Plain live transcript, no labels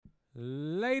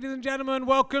Ladies and gentlemen,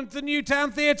 welcome to the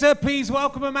Newtown Theatre. Please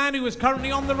welcome a man who is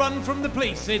currently on the run from the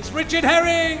police. It's Richard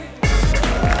Herring!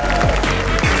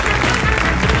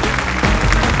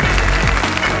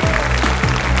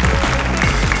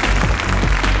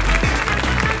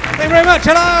 Thank you very much.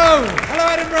 Hello! Hello,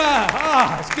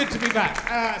 Edinburgh! It's good to be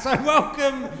back. So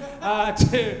welcome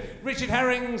to Richard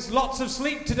Herring's Lots of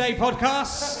Sleep Today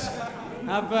podcast.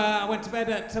 I went to bed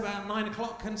at about 9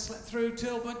 o'clock and slept through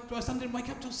till, but I didn't wake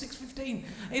up till 6:15.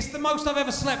 It's the most I've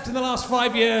ever slept in the last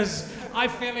 5 years. I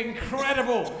feel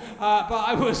incredible. But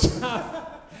I was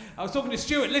talking to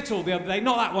Stuart Little the other day,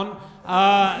 not that one.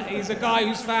 He's a guy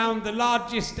who's found the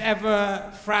largest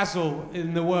ever frazzle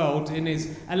in the world in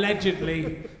his, allegedly,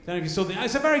 I don't know if you saw this.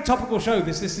 It's a very topical show,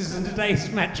 this is in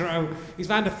today's Metro. He's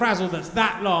found a frazzle that's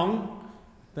that long,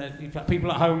 that in fact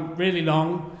people at home really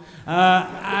long,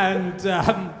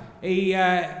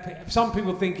 some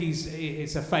people think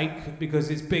it's a fake because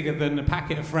it's bigger than a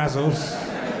packet of frazzles.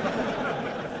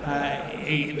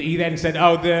 He then said,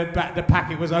 "Oh, the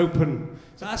packet was open."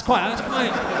 So that's quite.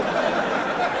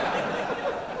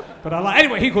 But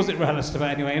anyway, he calls it RHLSTP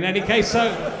anyway. In any case,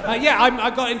 so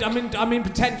I'm in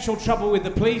potential trouble with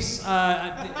the police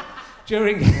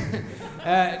during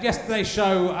yesterday's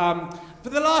show. For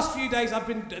the last few days,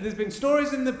 there's been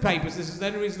stories in the papers, this is the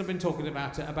only reason I've been talking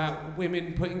about it, about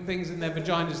women putting things in their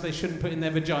vaginas they shouldn't put in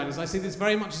their vaginas. I see this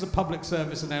very much as a public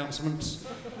service announcement.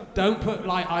 Don't put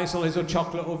isols or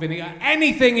chocolate or vinegar,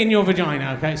 anything in your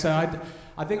vagina, okay? So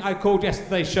I think I called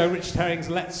yesterday's show Richard Herring's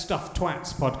Let's Stuff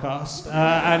Twats podcast,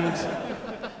 and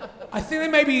I think they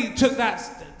maybe took that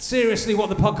seriously what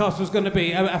the podcast was going to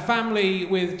be. A family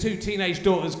with two teenage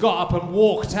daughters got up and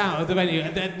walked out of the venue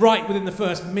right within the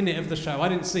first minute of the show. I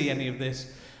didn't see any of this.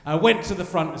 Went to the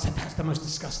front and said, "That's the most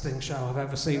disgusting show I've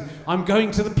ever seen. I'm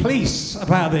going to the police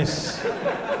about this."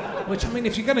 Which, I mean,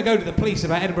 if you're going to go to the police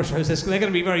about Edinburgh shows, they're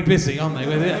going to be very busy, aren't they,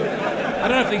 with it? I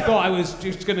don't know if they thought I was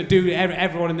just going to do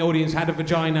everyone in the audience had a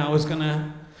vagina. I was going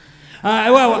to...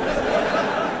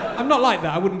 I'm not like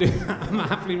that, I wouldn't do that. I'm a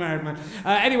happily married man.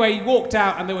 Anyway, he walked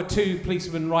out and there were two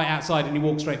policemen right outside and he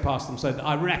walked straight past them, so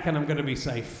I reckon I'm going to be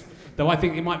safe. Though I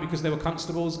think it might be because they were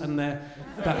constables and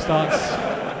that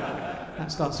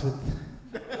starts with...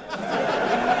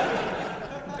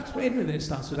 It's weird when it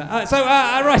starts with that.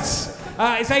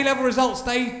 It's A-level results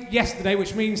day yesterday,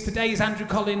 which means today's Andrew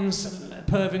Collins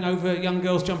perving over young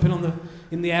girls jumping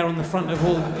in the air on the front of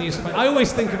all the newspapers. I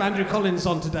always think of Andrew Collins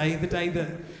on today, the day that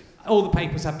all the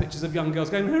papers have pictures of young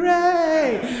girls going,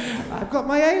 "Hooray! I've got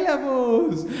my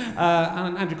A-levels!"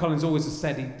 And Andrew Collins always has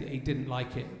said he didn't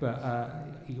like it, but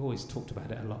he always talked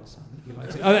about it a lot, so I think he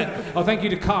liked it. Thank you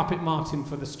to Carpet Martin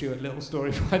for the Stuart Little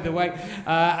story, by the way.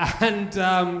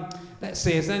 Let's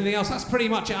see, is there anything else? That's pretty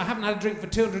much it. I haven't had a drink for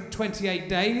 228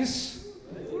 days.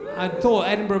 I thought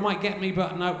Edinburgh might get me,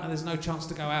 but no, there's no chance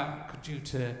to go out due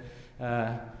to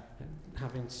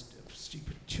having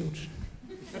stupid children.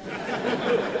 I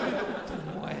don't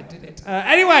know why I did it.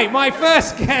 Anyway, my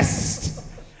first guest.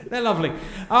 They're lovely.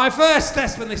 My first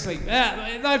guest when they sleep.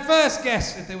 My first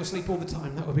guest, if they were asleep all the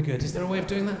time, that would be good. Is there a way of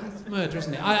doing that? That's murder,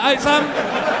 isn't it? I'm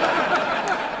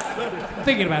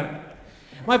thinking about it.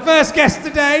 My first guest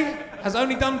today has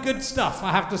only done good stuff,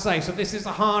 I have to say. So this is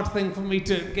a hard thing for me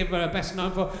to give her best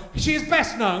known for. She is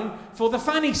best known for the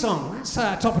Fanny song. That's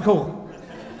topical.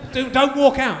 Don't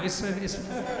walk out. It's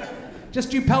just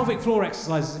do pelvic floor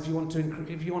exercises if you want to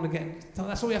get...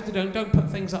 That's all you have to do. Don't put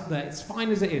things up there. It's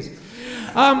fine as it is.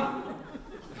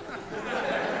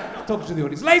 Talking to the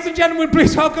audience. Ladies and gentlemen,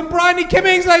 please welcome Bryony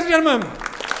Kimmings, ladies and gentlemen.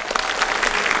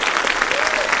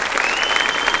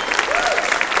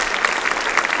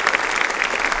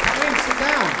 Come in, sit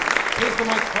down. Here's the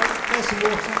microphone. There's some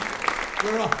water.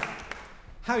 We're off.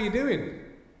 How are you doing?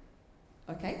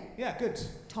 Okay. Yeah, good.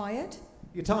 Tired?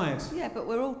 You're tired? Yeah, but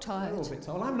we're all tired. We're all a bit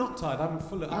tired. Well, I'm not tired. I'm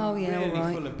full of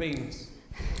beans.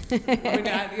 I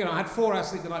had 4 hours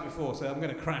sleep the night before, so I'm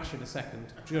going to crash in a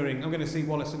second. I'm going to see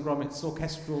Wallace and Gromit's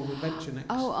orchestral adventure next.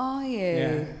 Oh, are you?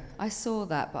 Yeah. I saw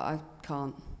that, but I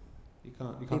can't. You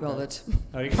can't be bothered.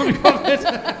 Oh, you can't be bothered.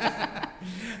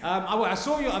 I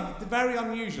saw you very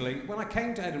unusually when I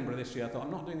came to Edinburgh this year. I thought,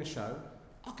 I'm not doing a show.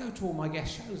 I'll go to all my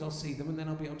guest shows. I'll see them, and then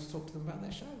I'll be able to talk to them about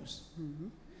their shows. Mm-hmm.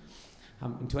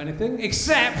 I'm into anything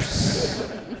except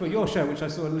for your show, which I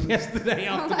saw yesterday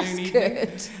afternoon,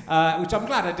 evening, which I'm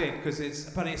glad I did because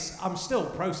I'm still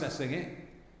processing it.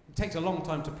 It takes a long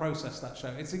time to process that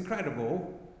show. It's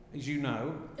incredible, as you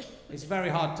know. It's very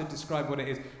hard to describe what it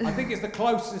is. I think it's the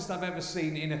closest I've ever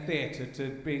seen in a theatre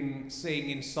to seeing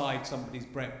inside somebody's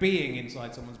brain, being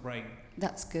inside someone's brain.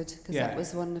 That's good because that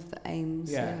was one of the aims.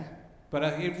 Yeah. But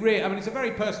it's a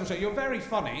very personal show. You're very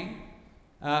funny.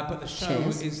 But the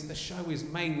show Cheers. is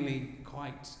mainly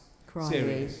quite Cryy.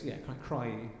 serious. Yeah, kind of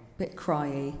cryy. Bit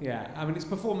cryy. Yeah, I mean it's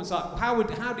performance art. How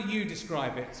do you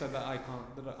describe it so that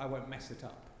I won't mess it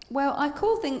up? Well, I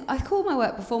call my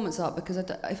work performance art because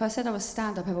if I said I was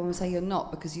stand-up, everyone would say you're not,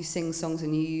 because you sing songs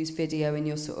and you use video and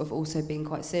you're sort of also being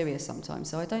quite serious sometimes.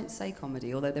 So I don't say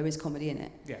comedy, although there is comedy in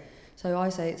it. Yeah. So I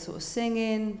say it's sort of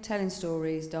singing, telling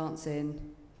stories,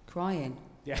 dancing, crying.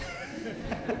 Yeah.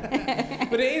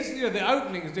 But it is, the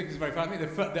opening is very funny. I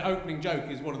think the opening joke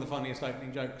is one of the funniest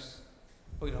opening jokes.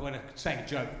 Well, when I say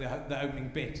joke, the opening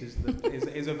bit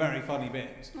is a very funny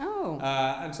bit. Oh.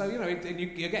 And so and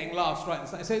you're getting laughs right at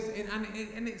the start. So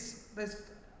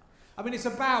it's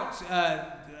about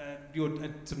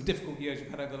some difficult years you've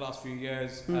had over the last few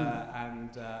years,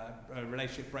 and a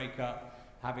relationship breakup,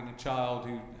 having a child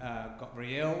who got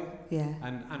very ill,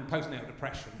 and postnatal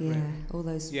depression. Yeah, really. all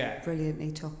those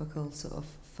brilliantly topical sort of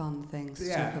fun things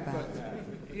to talk about.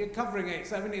 But, you're covering it.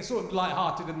 So I mean, it's sort of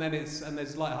light-hearted, and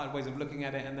there's light-hearted ways of looking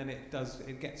at it, and then it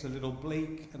gets a little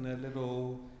bleak and a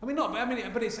little.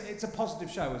 But it's a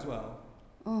positive show as well.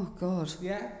 Oh God.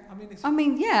 Yeah,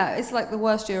 it's like the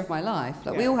worst year of my life.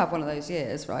 Like we all have one of those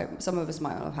years, right? Some of us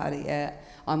might not have had it yet.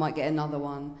 I might get another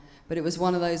one. But it was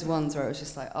one of those ones where it was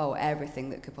just like, everything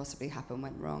that could possibly happen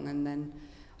went wrong. And then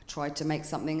I tried to make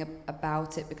something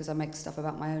about it, because I make stuff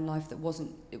about my own life that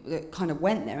wasn't, it kind of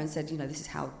went there and said, this is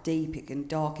how deep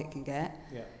dark it can get.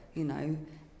 Yeah.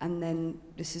 And then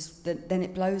then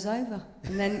it blows over.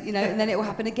 And then, and then it will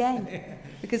happen again. Yeah.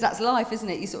 Because that's life, isn't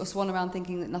it? You sort of swan around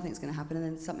thinking that nothing's going to happen, and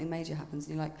then something major happens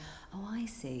and you're like, I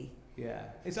see. Yeah,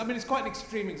 it's quite an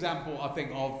extreme example, I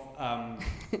think, of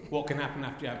what can happen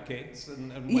after you have kids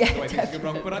and the way things go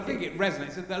wrong. But I think it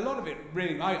resonates. A lot of it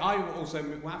really. I also,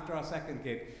 after our second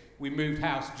kid, we moved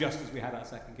house just as we had our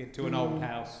second kid to an old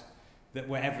house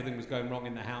where everything was going wrong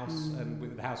in the house,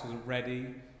 and the house wasn't ready,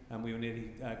 and we were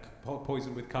nearly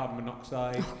poisoned with carbon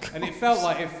monoxide, and it felt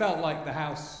like the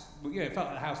house. It felt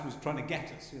like the house was trying to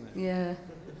get us. Yeah.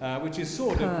 Which is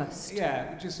sort Cursed.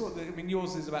 of,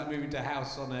 yours is about moving to a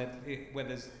house where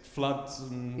there's floods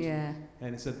and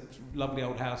it's a lovely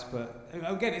old house, but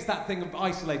again, it's that thing of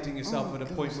isolating yourself at a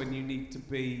point when you need to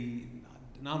be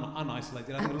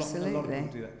unisolated. I think a lot of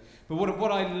people do that. But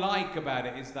what I like about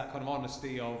it is that kind of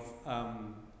honesty of, no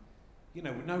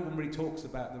one really talks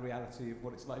about the reality of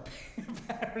what it's like being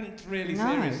a parent really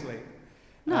seriously.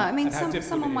 No, I mean,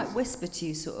 someone might whisper to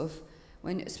you sort of,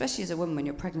 especially as a woman when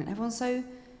you're pregnant, everyone's so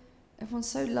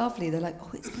lovely. They're like,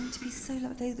 it's going to be so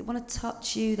lovely. They want to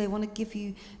touch you. They want to give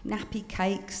you nappy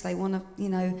cakes. They want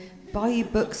to, buy you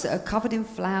books that are covered in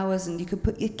flowers, and you could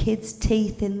put your kids'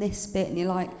 teeth in this bit. And you're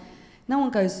like, no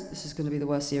one goes, this is going to be the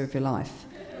worst year of your life.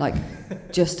 Like,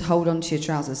 just hold on to your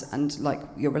trousers, and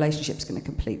your relationship's going to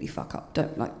completely fuck up.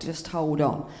 Just hold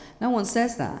on. No one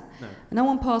says that. No. No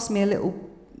one passed me a little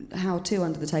how-to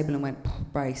under the table and went,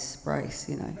 brace,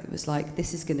 it was like,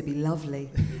 this is going to be lovely.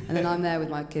 And then I'm there with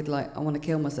my kid like, I want to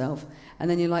kill myself. And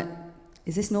then you're like,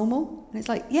 is this normal? And it's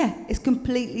like, yeah, it's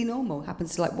completely normal.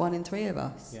 Happens to 1 in 3 of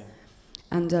us. Yeah.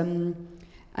 And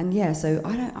so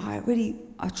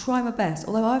I try my best,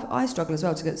 although I struggle as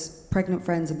well to get pregnant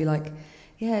friends and be like,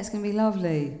 yeah, it's going to be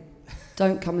lovely.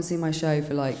 Don't come and see my show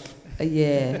for a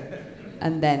year.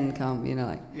 And then come,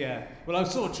 Yeah. Well, I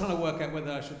was sort of trying to work out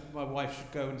whether my wife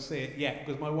should go and see it. Yeah,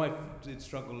 because my wife did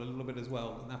struggle a little bit as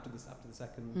well, and after the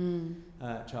second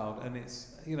child, and it's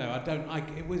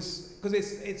it was because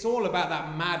it's all about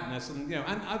that madness, and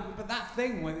but that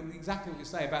thing exactly what you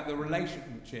say about the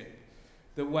relationship,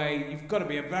 the way you've got to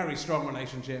be a very strong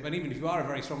relationship, and even if you are a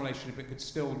very strong relationship, it could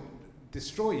still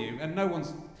destroy you, and no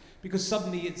one's. Because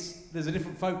suddenly there's a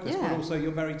different focus, but also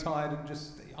you're very tired and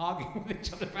just arguing with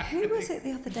each other about Who was it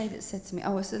the other day that said to me,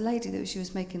 it's a lady that she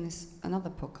was making another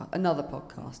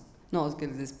podcast, not as good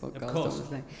as this podcast,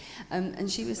 obviously. And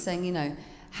she was saying,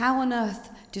 how on earth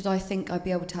did I think I'd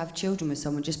be able to have children with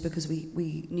someone just because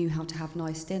we knew how to have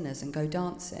nice dinners and go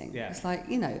dancing? Yeah. It's like,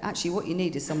 actually what you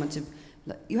need is someone to,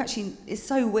 it's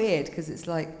so weird because it's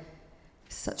like,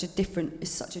 it's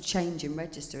such a change in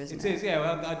register, isn't it? It is, yeah.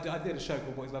 Well, I did a show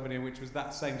called Boys Love Here, which was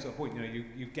that same sort of point.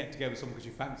 You get together with someone because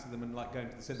you fancy them and like going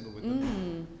to the cinema with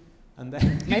them. And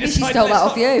then maybe she stole that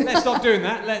off you. Let's stop doing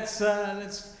that. Let's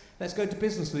go to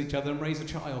business with each other and raise a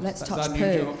child. Let's touch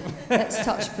poo. Let's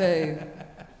touch poo.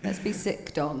 Let's be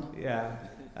sick, Don. Yeah.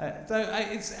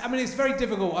 It's very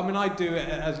difficult. I mean, I do it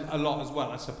a lot as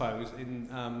well, I suppose,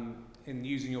 in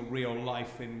using your real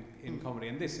life in comedy.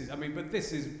 And this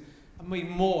is.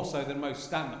 More so than most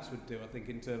stand-ups would do, I think,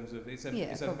 in terms of it's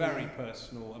a very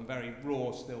personal and very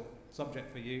raw still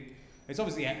subject for you. It's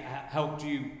obviously helped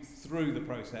you through the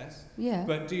process. Yeah.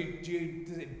 But does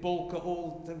it bulk at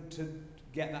all to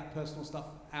get that personal stuff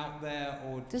out there,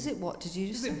 or does it what? Did you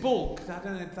just? Does it bulk? I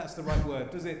don't know if that's the right word.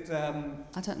 Does it?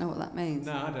 I don't know what that means.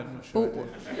 No, I'm not sure.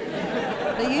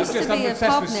 There used to be a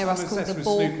pub near us called the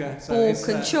Balk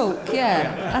and Chalk.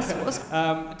 Yeah, that's what was.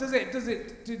 Does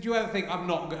it? Did you ever think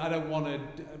I don't want to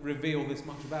reveal this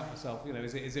much about myself? You know,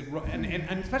 is it?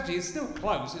 And especially it's still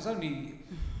close. It's only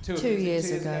 2 years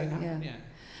ago.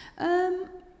 Yeah.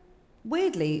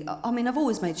 Weirdly, I mean, I've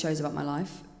always made shows about my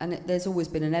life, and there's always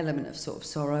been an element of sort of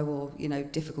sorrow or, you know,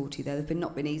 difficulty there. There've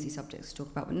not been easy subjects to talk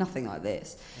about, but nothing like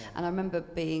this. Yeah. And I remember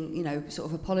being, you know, sort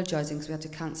of apologising because we had to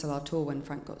cancel our tour when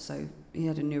Frank he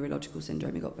had a neurological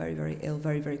syndrome. He got very, very ill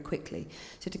very, very quickly.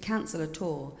 So to cancel a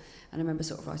tour, and I remember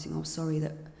sort of writing, "Oh, sorry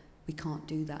that we can't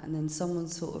do that," and then someone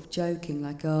sort of joking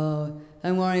like, "Oh,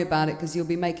 don't worry about it because you'll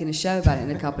be making a show about it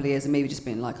in a couple of years," and me just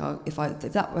being like, "Oh, if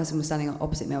that person was standing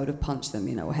opposite me, I would have punched them,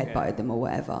 you know, or headbutted them or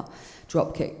whatever,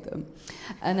 drop kicked them,"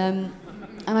 and I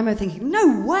remember thinking,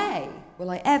 "No way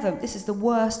will I ever. This is the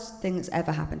worst thing that's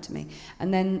ever happened to me."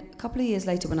 And then a couple of years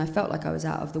later, when I felt like I was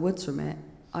out of the woods from it,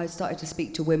 I started to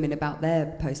speak to women about their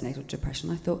postnatal depression.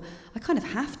 I thought I kind of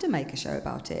have to make a show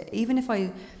about it, even if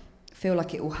I feel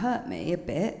like it will hurt me a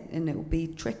bit and it will be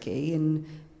tricky and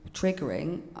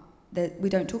triggering, that we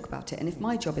don't talk about it. And if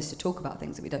my job is to talk about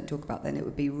things that we don't talk about, then it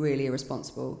would be really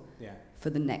irresponsible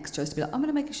for the next choice to be like, I'm going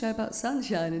to make a show about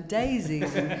sunshine and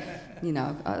daisies. And, you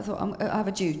know, I thought I have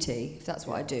a duty. If that's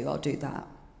what I do, I'll do that.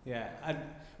 Yeah. And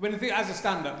when I think, as a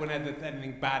stand-up, whenever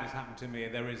anything bad has happened to me,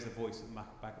 there is the voice at the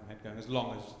back of my head going, as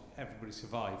long as everybody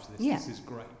survives this, this is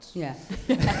great. Yeah.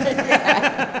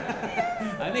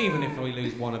 And even if we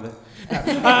lose one of them.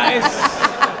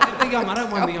 The young one, I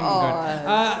don't mind the young one going.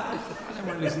 I don't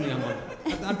mind losing the young one.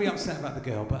 I'd be upset about the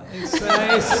girl, but it's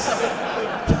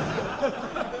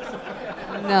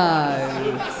No,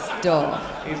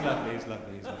 stop. He's lovely.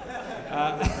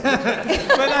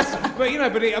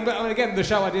 But again, the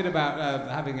show I did about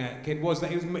having a kid was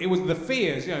that it was the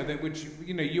fears, you know, that which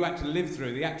you had to live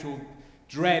through. The actual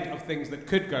dread of things that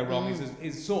could go wrong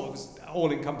is sort of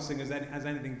all-encompassing as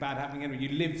anything bad happening. Anyway, you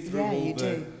live through all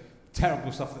the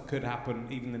terrible stuff that could happen,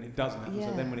 even then it doesn't happen. Yeah.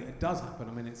 So then when it does happen,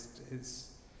 I mean, it's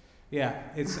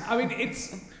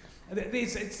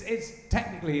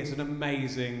technically it's an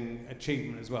amazing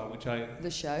achievement as well,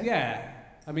 the show. Yeah.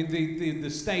 I mean, the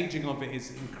staging of it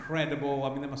is incredible. I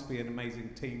mean, there must be an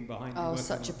amazing team behind you. Oh,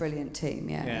 such a brilliant team,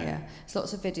 yeah. There's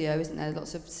lots of video, isn't there?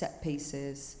 Lots of set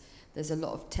pieces. There's a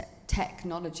lot of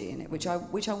technology in it, which I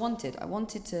wanted. I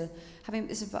wanted to,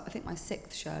 this is, I think, my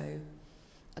 6th show.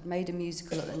 I'd made a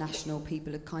musical at the National.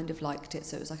 People had kind of liked it,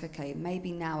 so it was like, okay,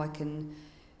 maybe now I can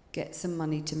get some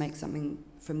money to make something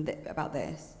about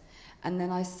this. And then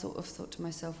I sort of thought to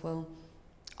myself, well,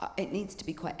 it needs to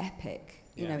be quite epic.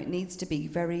 You know, it needs to be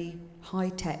very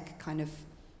high-tech, kind of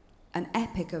an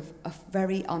epic of a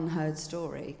very unheard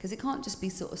story. Because it can't just be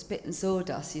sort of spit and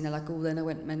sawdust, you know, like, oh, then I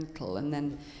went mental and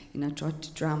then, you know, tried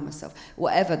to drown myself.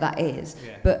 Whatever that is.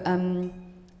 Yeah. But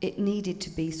it needed to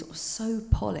be sort of so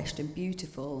polished and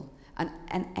beautiful and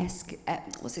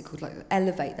what's it called? Like,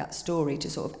 elevate that story to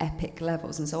sort of epic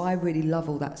levels. And so I really love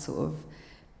all that sort of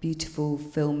beautiful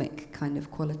filmic kind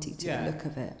of quality to the look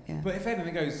of it. Yeah. But if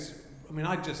anything goes... I mean,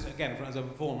 I just, again, as a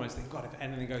performer, I think, God, if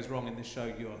anything goes wrong in this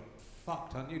show, you're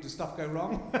fucked, aren't you? Does stuff go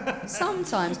wrong?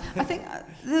 Sometimes. I think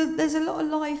there's a lot of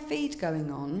live feed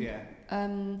going on. Yeah.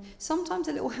 Sometimes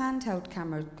a little handheld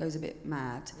camera goes a bit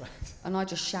mad, and I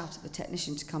just shout at the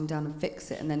technician to come down and fix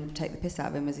it and then take the piss out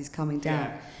of him as he's coming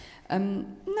down. Yeah.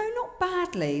 No, not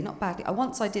badly.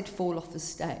 Once I did fall off the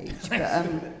stage, but...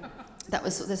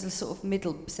 there's a sort of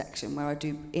middle section where I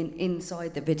do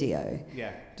inside the video.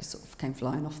 Yeah. Just sort of came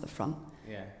flying off the front.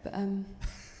 Yeah. But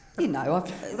you know,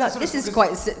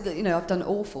 I've done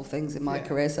awful things in my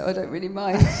career, so I don't really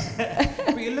mind.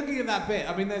 But you're looking at that bit.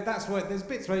 I mean, there's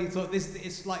bits where you thought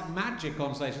it's like magic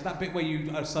on stage. It's that bit where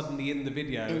you are suddenly in the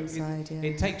video. Inside,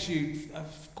 it takes you a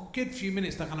good few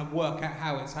minutes to kind of work out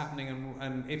how it's happening,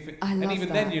 and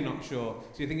then you're not sure.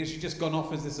 So you think, has she just gone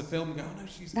off? Is this a film? You go, oh no,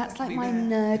 she's. That's like my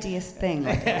nerdiest thing.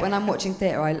 Like, when I'm watching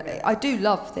theatre, I do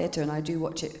love theatre and I do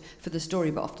watch it for the story,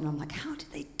 but often I'm like, how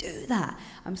did they do that?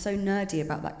 I'm so nerdy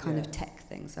about that kind of tech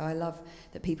thing. So I love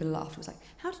that people laughed. It was like,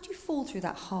 how did you fall through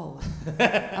that hole?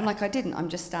 I'm like, I didn't. I'm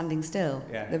just standing still.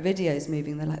 Yeah. The video's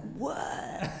moving. They're like,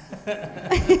 what?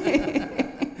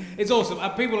 It's awesome. I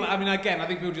think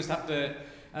people just have to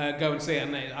go and see it,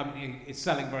 and it's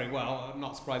selling very well.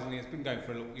 Not surprisingly, it's been going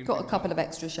for a little. Got a couple of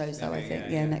extra shows though, I think.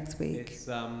 Yeah, next week.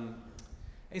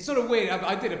 It's sort of weird.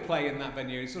 I did a play in that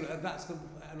venue. It's sort of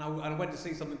and I went to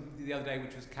see something the other day,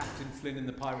 which was Captain Flynn and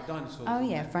the Pirate Dinosaurs. Oh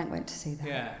yeah, Frank went to see that.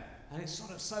 Yeah. And it's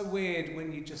sort of so weird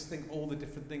when you just think all the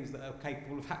different things that are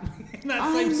capable of happening in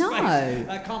that same space.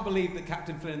 I can't believe that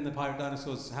Captain Flynn and the Pirate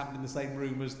Dinosaurs happened in the same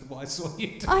room as what I saw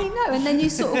you do. I know, and then you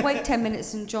sort of wait 10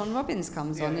 minutes and John Robbins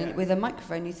comes on with a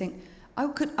microphone. You think,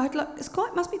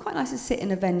 must be quite nice to sit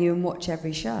in a venue and watch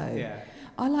every show. Yeah.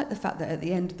 I like the fact that at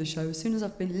the end of the show, as soon as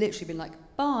I've literally been like,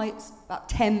 bye, it's about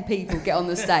 10 people get on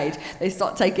the stage, they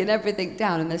start taking everything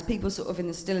down, and there's people sort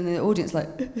of still in the audience like,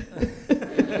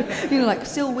 like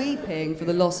still weeping for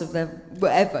the loss of their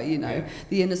whatever,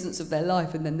 the innocence of their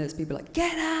life, and then there's people like,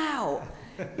 get out!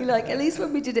 You're like, at least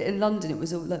when we did it in London, it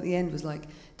was all, like the end was like,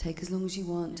 take as long as you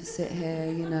want to sit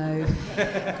here,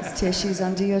 there's tissues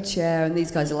under your chair, and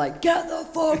these guys are like, get the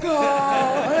fuck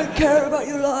out! I don't care about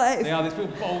your life. They are, there's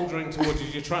people bouldering towards you,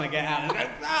 you're trying to get out, and they go,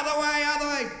 out of the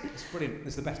way! It's brilliant,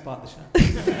 it's the best part of the show.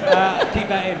 Keep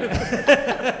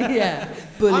that in. Yeah,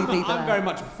 bully people I'm very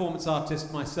much a performance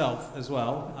artist myself as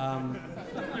well.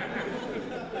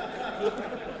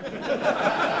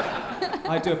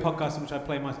 I do a podcast in which I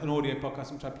play an audio podcast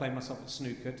in which I play myself at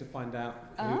snooker to find out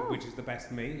which is the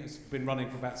best me. It's been running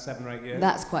for about 7 or 8 years.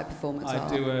 That's quite performance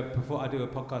art. I do a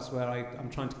podcast where I'm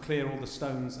trying to clear all the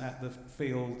stones at the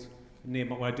field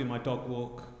where I do my dog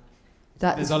walk.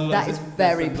 That is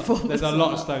very performance. There's a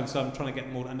lot of stones, so I'm trying to get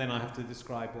them all, and then I have to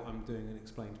describe what I'm doing and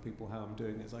explain to people how I'm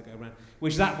doing it as I go around.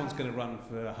 Which that one's going to run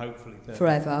for hopefully 30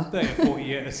 or 40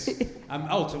 years.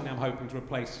 Ultimately, I'm hoping to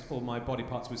replace all my body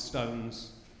parts with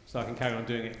stones, so I can carry on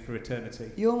doing it for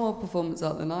eternity. You're more performance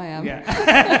art than I am.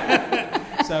 Yeah.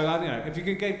 So if you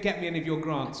could get me any of your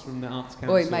grants from the Arts Council,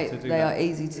 Boy, mate, to do they that. are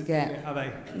easy to get. Yeah, are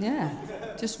they?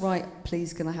 Yeah. Just write,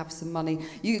 please, can I have some money?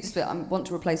 You just I want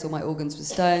to replace all my organs with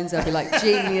stones. They'll be like,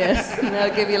 genius. And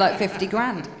they'll give you like 50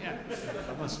 grand. Yeah,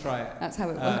 I must try it. That's how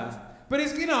it works. But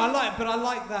it's I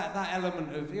like that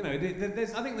element of I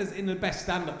think there's in the best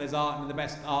stand-up there's art, and in the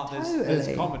best art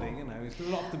there's comedy. A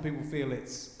lot of people feel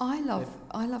it's. I love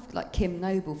like Kim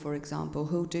Noble, for example,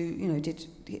 who'll do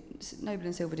Noble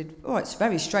and Silver did. Oh, it's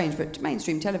very strange, but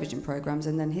mainstream television programs,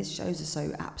 and then his shows are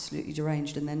so absolutely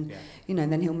deranged, and then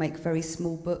then he'll make very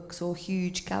small books or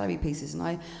huge gallery pieces,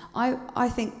 and I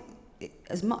think.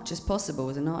 As much as possible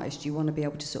as an artist, you want to be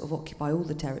able to sort of occupy all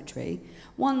the territory.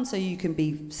 One, so you can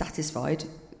be satisfied,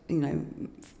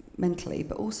 mentally,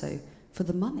 but also for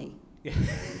the money. Yeah.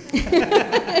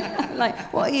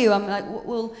 Like, what are you? I'm like,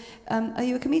 well, are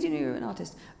you a comedian or are you an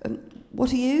artist?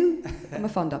 What are you? I'm a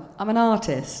funder. I'm an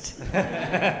artist.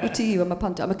 What are you? I'm a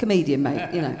punter. I'm a comedian, mate.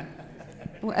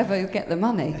 Whatever, you get the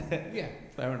money. Yeah,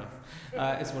 fair enough.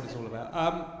 It's what it's all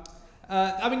about.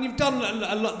 You've done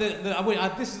a lot.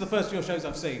 This is the first of your shows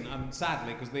I've seen,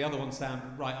 sadly, because the other ones sound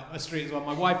right up my street as well.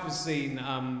 My wife has seen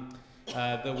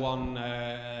the one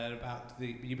about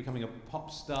you becoming a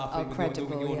pop star. Oh,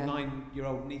 credible, your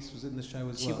 9-year-old niece was in the show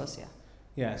as well. She was, yeah.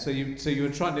 Yeah, so you were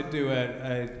trying to do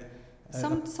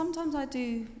Sometimes I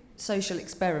do social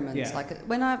experiments. Yeah. Like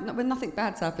when nothing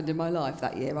bad's happened in my life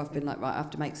that year, I've been like, right, I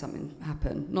have to make something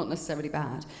happen. Not necessarily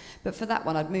bad, but for that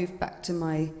one, I'd moved back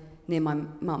to near my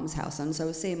mum's house, and so I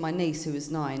was seeing my niece, who was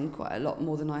 9, quite a lot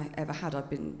more than I ever had. I'd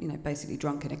been, basically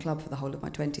drunk in a club for the whole of my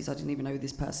 20s. I didn't even know who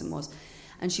this person was,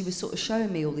 and she was sort of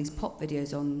showing me all these pop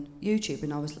videos on YouTube,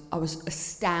 and I was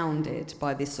astounded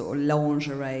by this sort of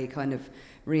lingerie kind of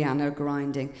Rihanna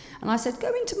grinding, and I said,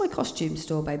 go into my costume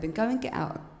store, babe, and go and get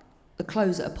out the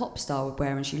clothes that a pop star would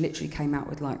wear. And she literally came out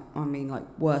with like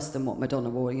worse than what Madonna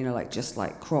wore, just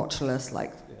like crotchless,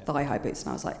 like thigh high boots,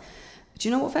 and I was like, do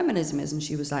you know what feminism is? And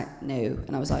she was like, no.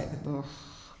 And I was like, oh.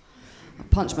 I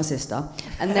punched my sister.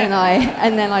 And then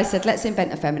I said, let's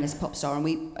invent a feminist pop star.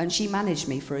 And she managed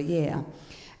me for a year.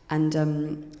 And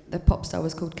the pop star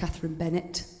was called Catherine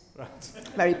Bennett. Right.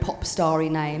 Very pop starry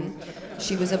name.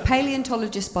 She was a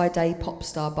paleontologist by day, pop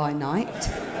star by night.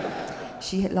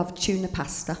 She loved tuna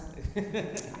pasta.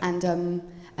 And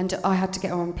I had to get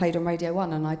her on, played on Radio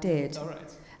 1, and I did. All right.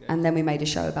 And then we made a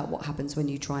show about what happens when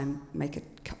you try and make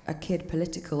a kid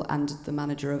political and the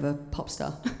manager of a pop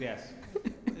star. Yes,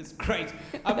 it's great.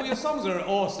 Your songs are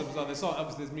awesome.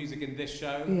 So there's music in this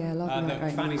show. Yeah, I love the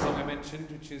Fanny song I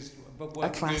mentioned, which is a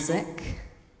classic.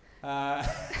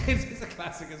 It's a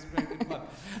classic. It's great fun.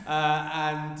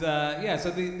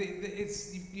 So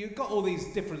you've got all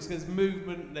these different. There's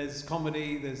movement. There's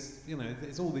comedy. There's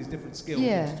there's all these different skills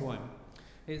intertwined.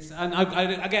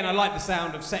 I like the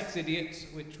sound of Sex Idiot,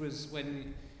 which was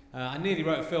when I nearly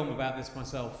wrote a film about this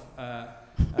myself.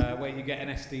 where you get an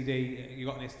STD, you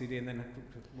got an STD and then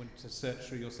went to search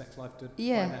through your sex life to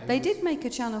find out they did make a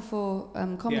Channel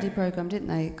 4 comedy programme, didn't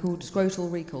they, called Scrotal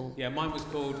Recall. Yeah, mine was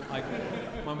called I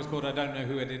Don't Know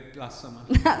Who I Did Last Summer.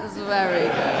 That was very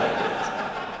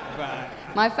good. But,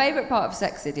 my favourite part of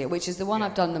Sex Idiot, which is the one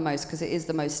I've done the most because it is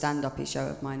the most stand-up-y show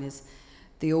of mine, is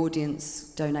the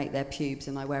audience donate their pubes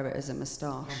and I wear it as a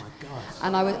moustache. Oh my God.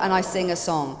 And I sing a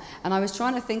song. And I was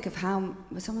trying to think of how,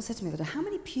 someone said to me the other day, how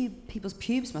many people's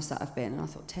pubes must that have been? And I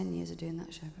thought, 10 years of doing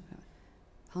that show, about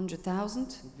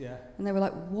 100,000? Yeah. And they were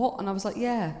like, what? And I was like,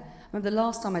 yeah. I remember the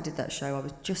last time I did that show, I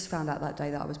was just found out that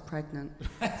day that I was pregnant.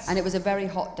 And it was a very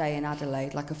hot day in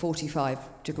Adelaide, like a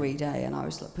 45-degree day. And I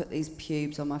was like, put these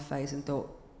pubes on my face and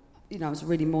thought, you know, I was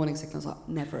really morning sick, and I was like,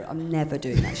 I'm never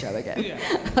doing that show again.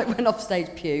 Like, went off stage,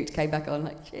 puked, came back on,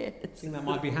 like, cheers. I think that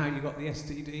might be how you got the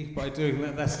STD, by doing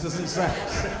that. That doesn't sound...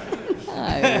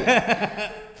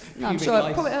 No, I'm sure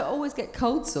I always get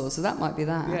cold sores, so that might be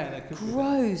that. Yeah, that could be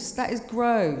gross. That is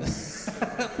gross.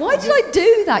 Why did I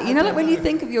do that? You know, like when you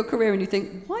think of your career and you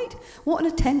think, what an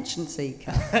attention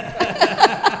seeker.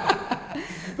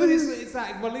 But it's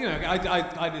that, well, you know,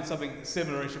 I did something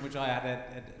similar-ish in which I had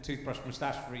a toothbrush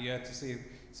moustache for a year to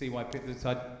see why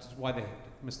the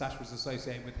moustache was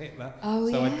associated with Hitler. Oh,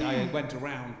 so I went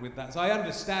around with that. So I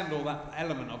understand all that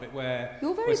element of it where...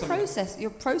 You're you're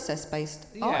process-based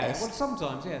artist. Well,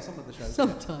 sometimes, some of the shows.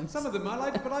 Sometimes. Yeah. Some of them I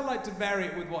like to vary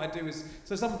it with what I do.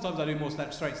 So sometimes I do more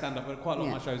straight stand-up, but quite a lot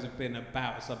of my shows have been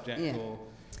about a subject or...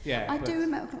 Yeah, I do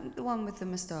remember the one with the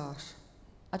moustache.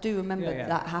 I do remember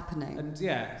that happening.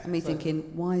 And me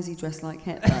thinking, why is he dressed like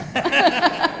Hitler?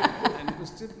 And it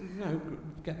was to,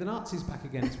 get the Nazis back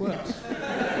again. It's worked.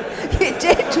 It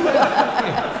did work.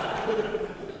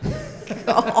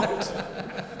 God.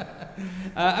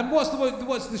 And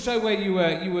what's the show where you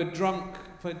were drunk?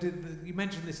 You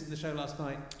mentioned this in the show last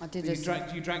night. I did.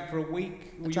 You drank for a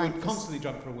week. You were constantly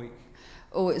drunk for a week.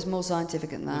 Oh, it was more scientific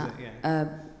than that. Was it? Yeah.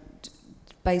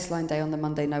 Baseline day on the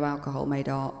Monday, no alcohol, made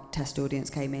art, test audience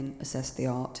came in, assessed the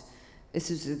art. This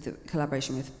was the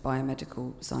collaboration with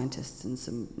biomedical scientists and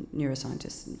some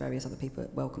neuroscientists and various other people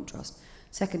at Wellcome Trust.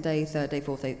 Second day, third day,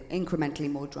 fourth day, incrementally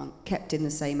more drunk, kept in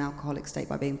the same alcoholic state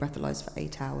by being breathalyzed for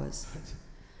 8 hours.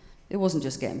 It wasn't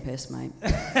just getting pissed, mate.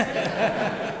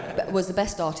 But was the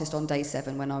best artist on day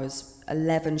 7 when I was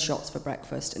 11 shots for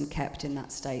breakfast and kept in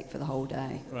that state for the whole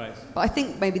day. Right. But I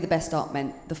think maybe the best art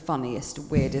meant the funniest,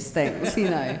 weirdest things, you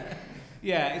know.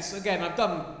 Yeah, it's again, I've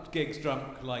done gigs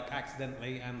drunk, like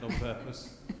accidentally and on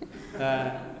purpose.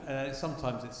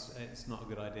 Sometimes it's not a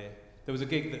good idea. There was a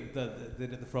gig that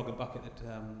did at the Frog and Bucket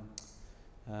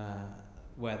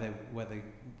where they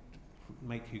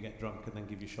make you get drunk and then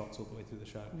give you shots all the way through the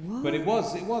show. What? But it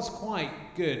was quite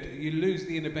good. You lose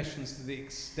the inhibitions to the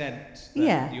extent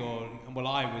that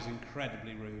I was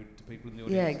incredibly rude to people in the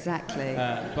audience. Yeah, exactly.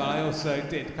 But I also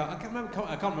did. I can't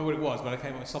remember what it was, but I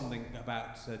came up with something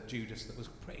about Judas that was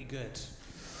pretty good.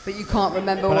 But you can't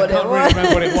remember but what it was. I can't really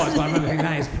remember what it was, but I remember thinking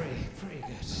that is pretty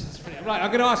good. That's pretty. Right, I'm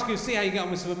going to ask you, see how you get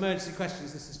on with some emergency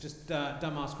questions. This is just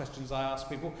dumb-ass questions I ask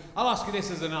people. I'll ask you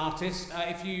this as an artist.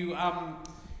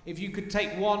 If you could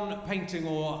take one painting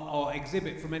or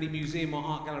exhibit from any museum or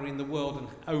art gallery in the world and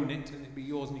own it, and it'd be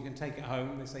yours and you can take it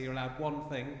home, they say you're allowed one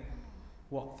thing,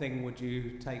 what thing would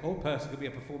you take? Or person, could be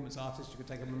a performance artist, you could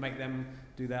take them and make them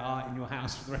do their art in your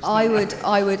house for the rest of their life.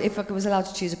 I would, if I was allowed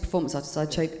to choose a performance artist,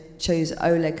 I'd choose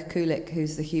Oleg Kulik,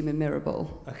 who's the human mirror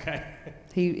ball. Okay.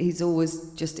 He's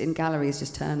always just in galleries,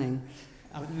 just turning.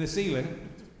 In the ceiling?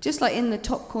 Just like in the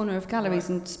top corner of galleries,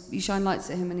 right. And you shine lights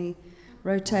at him and he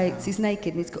rotates. Wow. He's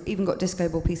naked and he's even got disco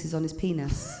ball pieces on his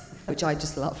penis, which I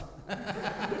just love.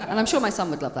 And I'm sure my son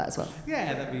would love that as well.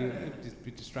 Yeah, that'd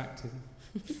be distracting.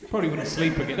 Probably wouldn't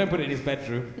sleep again. Don't put it in his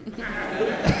bedroom.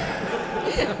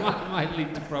 might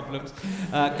lead to problems.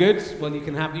 Good. Well, you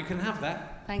can have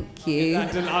that. Thank you.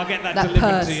 I'll get that delivered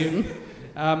person.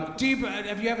 To you.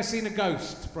 Have you ever seen a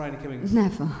ghost, Bryony Kimmings?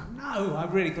 Never. No, I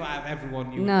really thought out of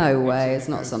everyone you. No way. It's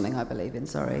not something I believe in.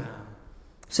 Sorry. Wow.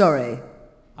 Sorry.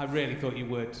 I really thought you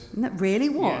would. No, really?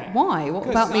 What? Yeah. Why? What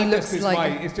about me looks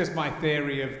like... It's just my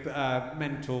theory of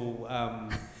mental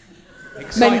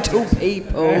mental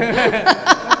people.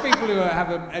 People who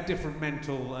have a different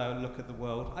mental look at the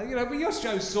world. But your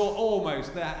show's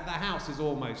almost... The house is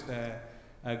almost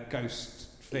a ghost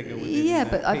figure within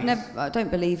but I don't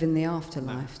believe in the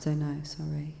afterlife, so no,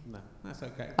 sorry. No, that's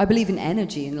okay. I believe in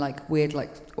energy and weird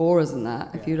auras and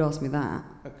that, if you'd ask me that.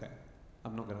 Okay.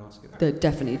 I'm not going to ask you that. They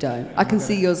definitely don't. I can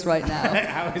see yours right now.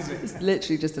 How is it? It's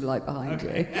literally just a light behind you.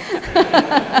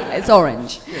 It's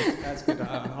orange. Good. That's good.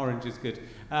 Orange is good.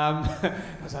 I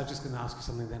was just going to ask you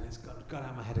something. Then it's gone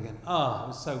out of my head again. It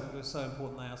was so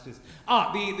important. I asked this.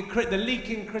 The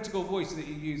leaking critical voice that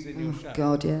you use in your show.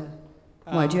 God, yeah.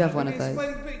 Why do you have one of those?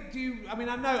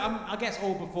 I guess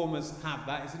all performers have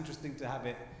that. It's interesting to have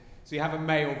it. So you have a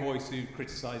male voice who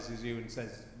criticises you and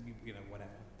says,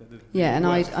 whatever.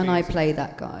 And I play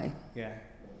that guy. Yeah.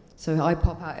 So I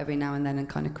pop out every now and then and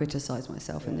kind of criticise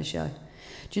myself in the show.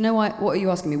 Do you know why? What are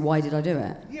you asking me? Why did I do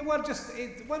it? Yeah,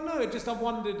 I've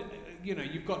wondered.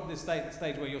 You've got to this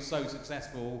stage where you're so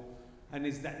successful, and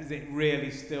is it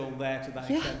really still there to that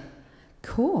extent? Of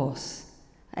course.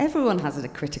 Everyone has a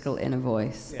critical inner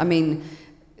voice. Yeah. I mean,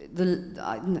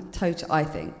 I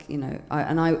think,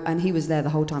 and he was there the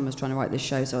whole time I was trying to write this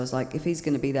show, so I was like, if he's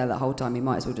going to be there the whole time, he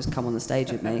might as well just come on the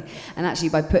stage with me. And actually,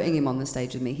 by putting him on the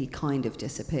stage with me, he kind of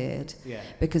disappeared. Yeah.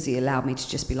 Because he allowed me to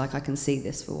just be like, I can see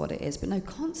this for what it is. But no,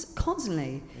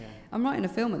 constantly. Yeah. I'm writing a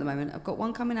film at the moment. I've got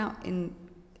one coming out in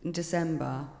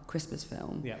December, Christmas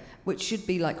film, which should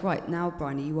be like, right, now,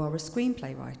 Bryony, you are a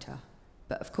screenplay writer.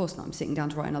 But of course not. I'm sitting down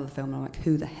to write another film and I'm like,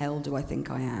 who the hell do I think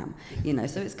I am?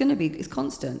 So it's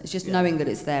constant. It's just knowing that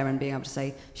it's there and being able to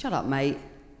say, shut up, mate.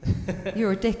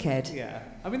 You're a dickhead. Yeah.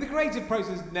 I mean, the creative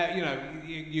process,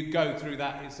 you go through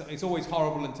that. It's always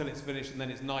horrible until it's finished and then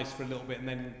it's nice for a little bit and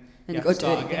then you have to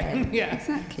start again. Yeah.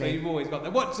 Exactly. So you've always got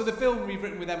that. So the film you've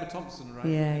written with Emma Thompson, right?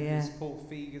 Yeah, It's Paul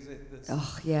Feig, is it?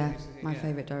 My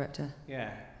favourite director.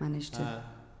 Yeah. Managed to...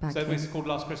 So this is called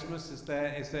Last Christmas. Is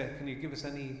there? Can you give us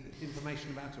any information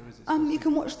about it, or is it? You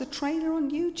can watch the trailer on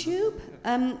YouTube.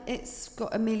 It's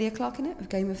got Emilia Clarke in it of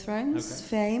Game of Thrones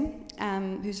fame,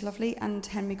 who's lovely, and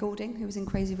Henry Golding, who was in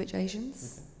Crazy Rich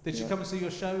Asians. Okay. Did she come and see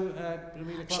your show,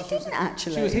 Emilia Clarke? She didn't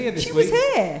actually. She was here this week. She was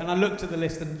here. And I looked at the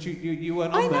list, and you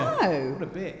weren't on there. I know. What a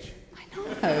bitch.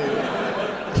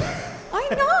 I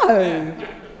know.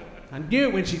 I knew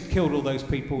it when she killed all those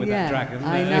people with that dragon.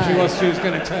 I know. She was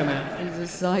going to turn out. She's a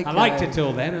psycho. I liked it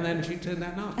till then, and then she turned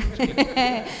out not.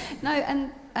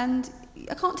 No, and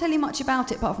I can't tell you much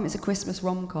about it apart from it's a Christmas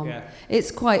rom-com. Yeah.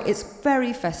 It's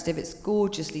very festive. It's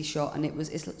gorgeously shot,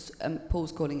 and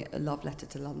Paul's calling it a love letter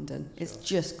to London. Sure. It's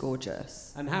just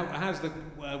gorgeous. And how's the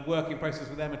working process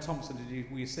with Emma Thompson?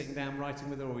 Were you sitting down writing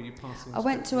with her, or were you passing? I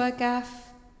went to her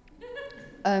gaff.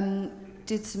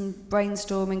 Did some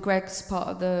brainstorming. Greg's part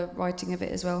of the writing of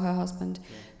it as well, her husband.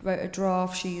 Wrote a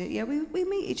draft. We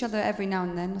meet each other every now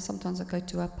and then. Sometimes I go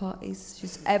to her parties.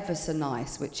 She's ever so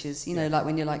nice, which is, like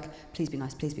when you're like, please be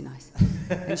nice.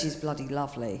 And she's bloody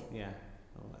lovely. Yeah.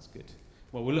 Oh, that's good.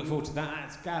 Well, we'll look forward to that.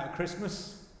 It's out at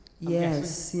Christmas.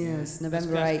 Yes.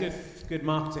 November 8th. That's good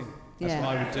marketing. That's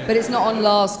what I would do. But it's not on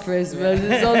last Christmas.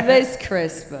 It's on this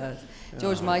Christmas.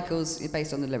 George Michael's,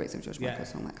 based on the lyrics of George Michael's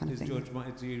song, that kind of thing.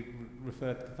 Do you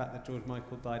refer to the fact that George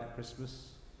Michael died at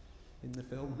Christmas in the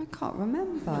film? I can't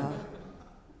remember.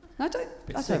 I don't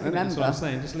remember. That's what I'm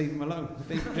saying. Just leave him alone.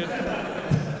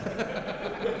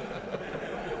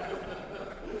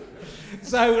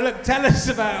 So, look, tell us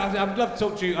about... I'd love to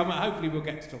talk to you. Hopefully we'll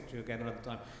get to talk to you again another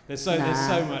time. There's so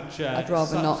much... I'd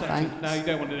rather not, thanks. No, you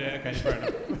don't want to do it. Okay, fair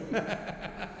enough.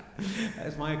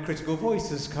 As my critical voice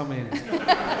has come in.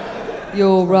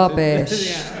 You're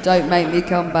rubbish. Don't make me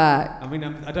come back. I mean,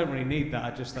 I don't really need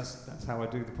that. That's how I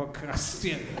do the podcast.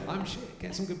 Yeah, I'm shit.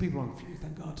 Get some good people on. Phew,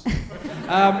 thank God.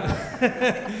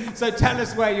 So tell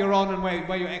us where you're on and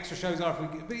where your extra shows are.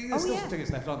 There's still some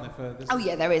tickets left, aren't there? For this? Oh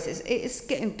yeah, there is. It's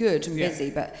getting good and busy,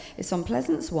 but it's on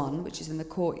Pleasance 1, which is in the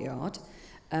courtyard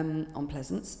on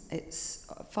Pleasance. It's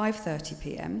 5:30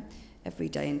 p.m. every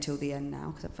day until the end now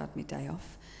because I've had my day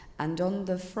off. And on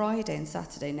the Friday and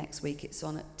Saturday next week, it's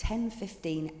on at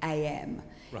 10:15 a.m.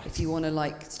 Right. If you want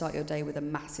to start your day with a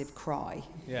massive cry.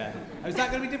 Yeah. Is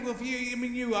that going to be difficult for you? I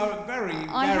mean, you are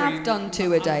I have done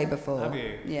 2 a day before. Have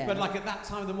you? Yeah. But at that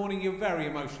time of the morning, you're very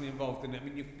emotionally involved in it. I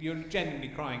mean, you're genuinely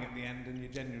crying at the end, and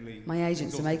you're genuinely. My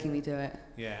agents are making me do it.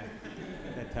 Yeah.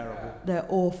 They're terrible. They're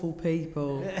awful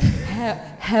people.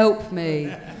 Help me.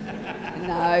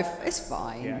 No, it's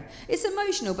fine. Yeah. It's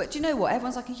emotional, but do you know what?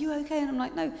 Everyone's like, "Are you okay?" And I'm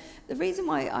like, "No." The reason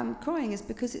why I'm crying is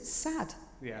because it's sad.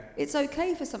 Yeah. It's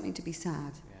okay for something to be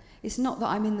sad. Yeah. It's not that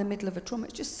I'm in the middle of a trauma.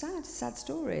 It's just sad. It's a sad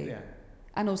story. Yeah.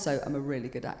 And also, I'm a really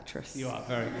good actress. You are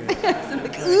very good.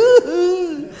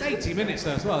 It's 80 minutes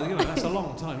though as well. That's a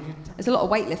long time. There's a lot of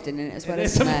weightlifting in it as well.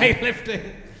 There's some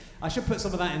weightlifting. I should put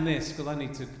some of that in this because I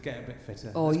need to get a bit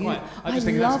fitter. Oh, I just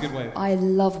think that's a good way. I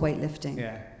love weightlifting.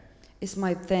 Yeah. It's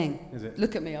my thing. Is it?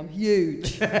 Look at me, I'm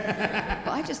huge. But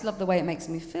I just love the way it makes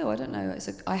me feel. I don't know.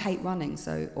 I hate running,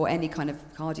 or any kind of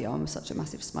cardio. I'm such a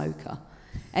massive smoker.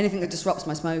 Anything that disrupts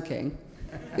my smoking.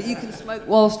 But you can smoke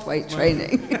whilst weight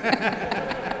training.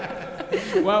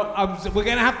 Well, we're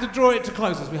going to have to draw it to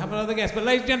close as we have another guest. But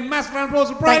ladies and gentlemen, massive round of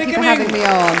applause for Bryony Kimmings. Thank you for having me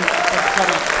on. Thanks so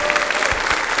much.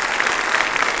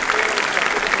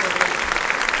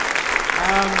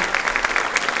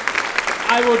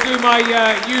 I will do my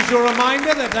usual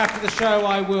reminder that after the show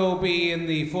I will be in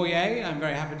the foyer. I'm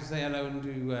very happy to say hello and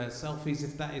do selfies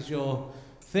if that is your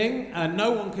thing.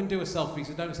 No one can do a selfie,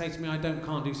 so don't say to me I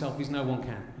can't do selfies. No one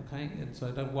can, okay? And so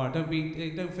don't worry,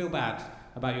 don't feel bad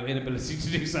about your inability to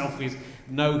do selfies.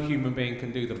 No human being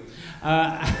can do them.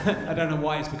 I don't know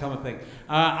why it's become a thing.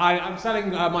 I'm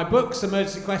selling my books,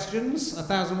 Emergency Questions,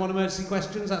 1001 Emergency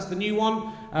Questions. That's the new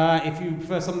one. If you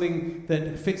prefer something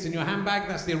that fits in your handbag,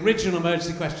 that's the original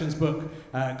Emergency Questions book.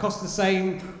 Costs the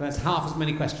same, but there's half as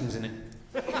many questions in it.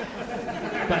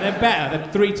 But they're better, they're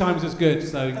 3 times as good,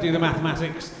 so do the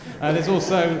mathematics. There's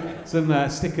also some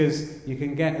stickers you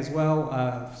can get as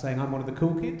well, saying I'm one of the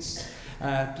cool kids.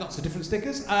 Lots of different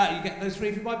stickers. You get those free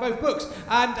if you buy both books.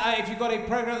 And if you got a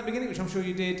programme at the beginning, which I'm sure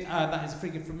you did, that is a free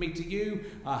gift from me to you.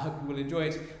 I hope you will enjoy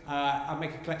it. I'll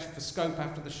make a collection for Scope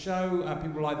after the show.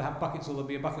 People will either have buckets or there'll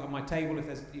be a bucket on my table. If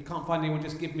you can't find anyone,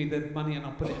 just give me the money and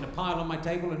I'll put it in a pile on my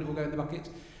table and it will go in the bucket.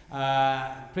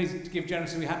 Please give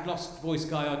generously. We had Lost Voice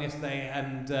guy on yesterday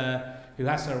and who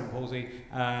has cerebral palsy,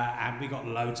 and we got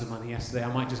loads of money yesterday.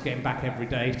 I might just get him back every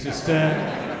day. Just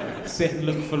sit and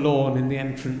look forlorn in the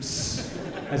entrance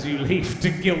as you leave to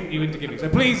guilt you into giving. So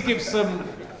please give some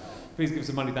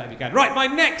money back if you can. Right, my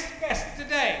next guest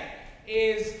today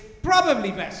is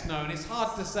probably best known, it's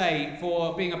hard to say,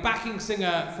 for being a backing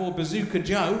singer for Bazooka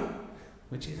Joe,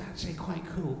 which is actually quite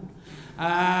cool.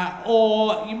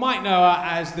 Or you might know her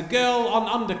as the girl on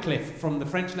Undercliff from The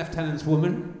French Lieutenant's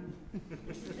Woman.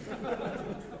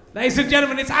 Ladies and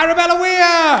gentlemen, it's Arabella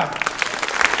Weir!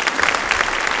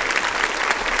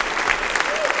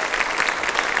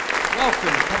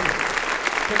 Welcome.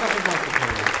 Pick up the microphone.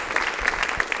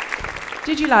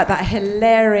 Did you like that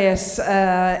hilarious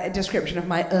description of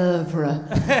my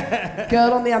oeuvre?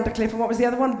 Girl on the Undercliff, and what was the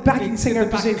other one? Backing singer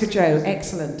of Bazooka Joe.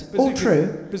 Excellent. All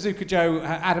true. Bazooka Joe,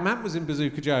 Adam Ant was in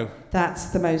Bazooka Joe. That's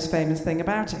the most famous thing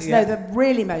about it. Yeah. No, the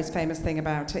really most famous thing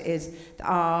about it is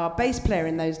our bass player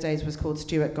in those days was called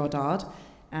Stuart Goddard,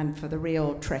 and for the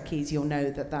real Trekkies, you'll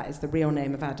know that that is the real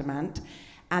name of Adam Ant.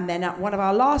 And then at one of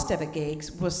our last ever gigs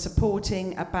was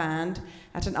supporting a band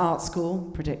at an art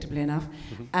school, predictably enough,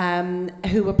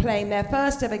 who were playing their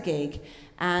first ever gig,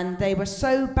 and they were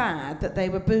so bad that they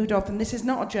were booed off, and this is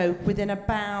not a joke, within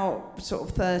about sort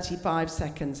of 35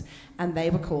 seconds, and they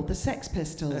were called the Sex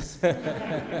Pistols.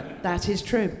 That is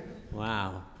true.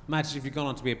 Wow. Imagine if you'd gone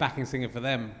on to be a backing singer for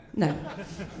them. No.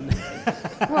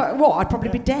 What? I'd probably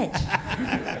be dead.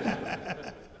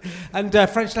 And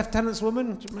French Lieutenant's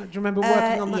Woman, do you remember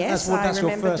working on that? Yes, that's I your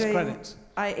remember first credit.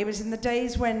 It was in the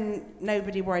days when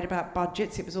nobody worried about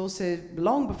budgets. It was also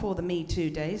long before the Me Too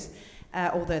days,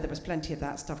 although there was plenty of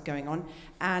that stuff going on.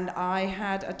 And I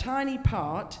had a tiny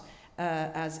part,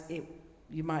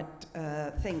 you might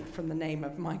think from the name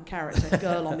of my character,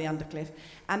 Girl on the Undercliff.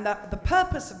 And the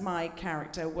purpose of my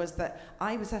character was that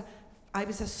I was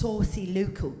a saucy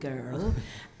local girl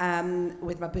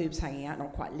with my boobs hanging out,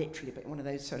 not quite literally, but one of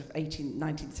those sort of 18th,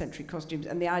 19th century costumes.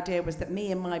 And the idea was that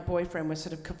me and my boyfriend were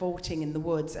sort of cavorting in the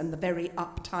woods, and the very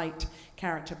uptight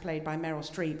character played by Meryl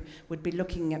Streep would be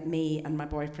looking at me and my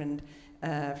boyfriend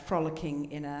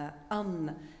frolicking in an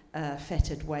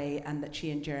unfettered way, and that she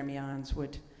and Jeremy Irons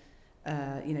would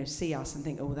see us and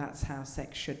think, oh, that's how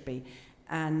sex should be.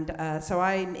 And so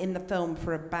I'm in the film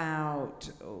for about,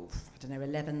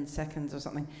 11 seconds or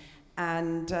something.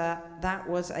 And that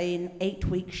was an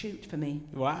 8-week shoot for me.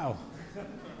 Wow.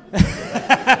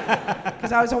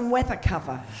 Because I was on weather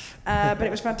cover. But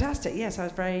it was fantastic. Yes, I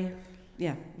was very,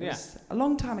 it was a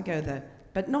long time ago, though.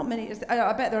 But not many.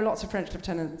 I bet there are lots of French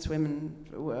Lieutenant's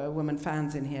women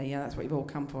fans in here. Yeah, that's what you've all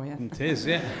come for, yeah? It is,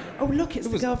 yeah. Oh, look, it's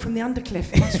the girl from the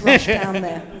Undercliff. Must rush down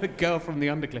there. The girl from the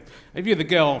Undercliff. If you're the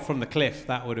girl from the cliff,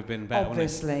 that would have been better,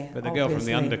 obviously. But the girl from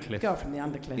the Undercliff. Girl from the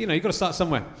Undercliff. You know, you've got to start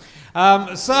somewhere.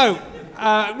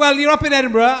 Well, you're up in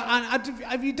Edinburgh. And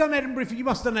have you done Edinburgh? You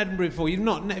must have done Edinburgh before. You've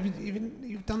not.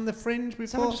 You've done the Fringe before?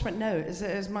 Someone just went, no.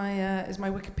 Is my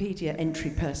Wikipedia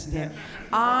entry person here.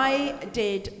 I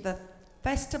did the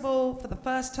festival for the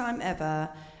first time ever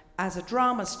as a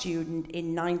drama student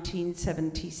in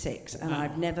 1976, and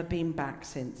I've never been back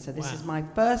since. So this is my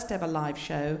first ever live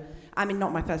show. I mean,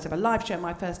 not my first ever live show,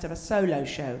 my first ever solo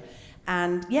show.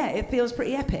 And yeah, it feels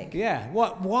pretty epic. Yeah.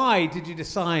 Why did you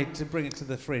decide to bring it to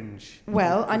the Fringe?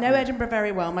 Well, I know Edinburgh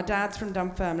very well. My dad's from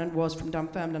Dunfermline, was from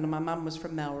Dunfermline, and my mum was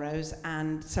from Melrose.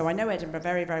 And so I know Edinburgh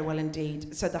very, very well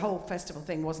indeed. So the whole festival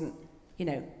thing wasn't,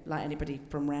 like anybody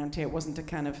from around here. It wasn't a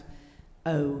kind of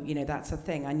oh, you know, that's a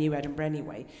thing. I knew Edinburgh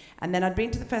anyway. And then I'd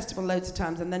been to the festival loads of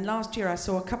times, and then last year I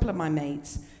saw a couple of my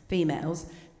mates, females,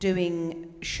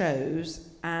 doing shows,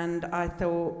 and I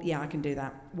thought, yeah, I can do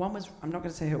that. One was, I'm not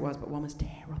going to say who it was, but one was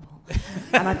terrible.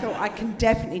 And I thought, I can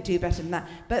definitely do better than that.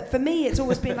 But for me, it's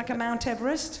always been like a Mount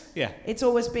Everest. Yeah. It's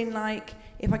always been like,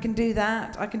 if I can do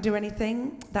that, I can do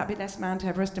anything. That'd be less Mount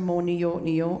Everest and more New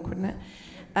York, wouldn't it?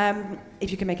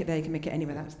 If you can make it there, you can make it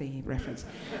anywhere. That's the reference.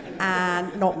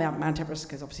 And not Mount Everest,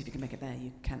 because obviously if you can make it there,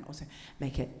 you can also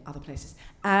make it other places.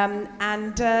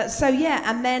 So yeah,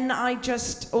 and then I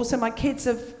just, also my kids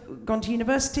have gone to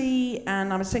university,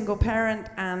 and I'm a single parent,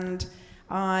 and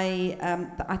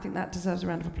I think that deserves a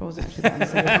round of applause, actually.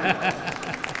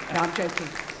 No, I'm joking.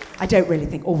 I don't really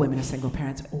think all women are single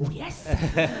parents. Oh, yes.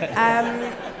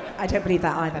 I don't believe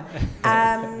that either.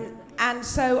 And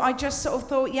so I just sort of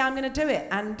thought, yeah, I'm going to do it.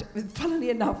 And funnily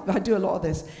enough, I do a lot of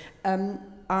this.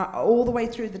 All the way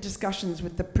through the discussions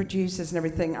with the producers and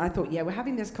everything, I thought, yeah, we're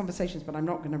having these conversations, but I'm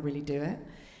not going to really do it.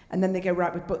 And then they go,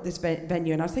 right, we've booked this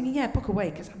venue. And I was thinking, yeah, book away,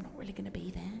 because I'm not really going to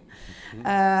be there. Mm-hmm.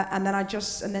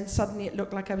 And then suddenly it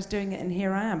looked like I was doing it, and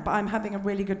here I am. But I'm having a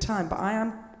really good time, but I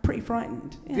am pretty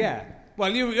frightened. Yeah. Well,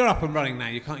 you're up and running now.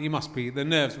 You must be. The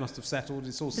nerves must have settled.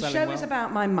 It's all selling well. The show is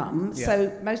about my mum,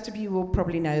 so most of you will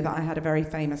probably know that I had a very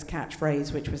famous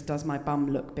catchphrase, which was, "Does my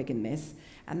bum look big in this?"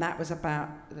 And that was about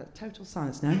total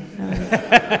silence. No.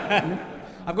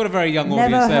 I've got a very young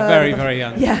audience. They're very, very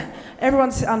young. Yeah,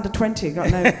 everyone's under 20. Got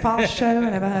no fast show.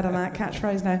 Never heard of that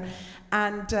catchphrase. No.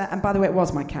 And by the way, it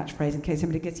was my catchphrase. In case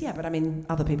somebody gets, yeah, but I mean,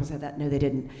 other people said that. No, they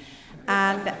didn't.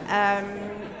 And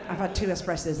I've had 2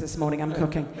 espressos this morning. I'm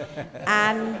cooking,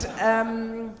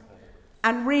 and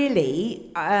really,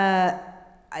 that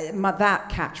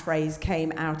catchphrase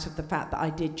came out of the fact that I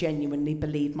did genuinely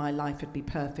believe my life would be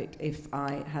perfect if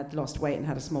I had lost weight and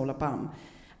had a smaller bum,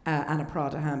 and a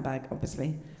Prada handbag.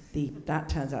 Obviously, that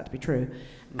turns out to be true.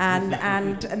 And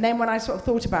then when I sort of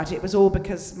thought about it, it was all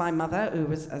because my mother, who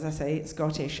was, as I say,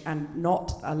 Scottish and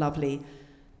not a lovely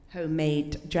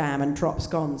homemade jam and drop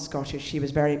scones Scottish. She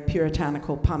was very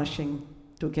puritanical, punishing.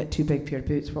 Don't get too big for your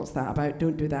boots. What's that about?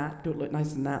 Don't do that. Don't look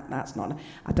nice in that. That's not.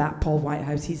 That Paul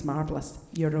Whitehouse, he's marvellous.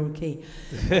 You're okay.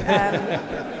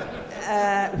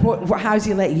 How's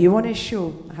he let you on his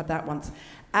show? I had that once.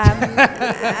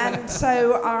 And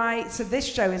so this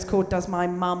show is called "Does My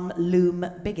Mum Loom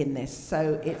Big in This?"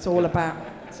 So it's all about,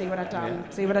 see what I've done,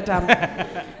 see what I've done.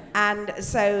 And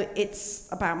so it's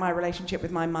about my relationship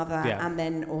with my mother, and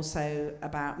then also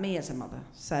about me as a mother.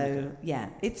 So yeah,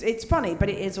 it's funny, but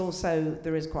it is also,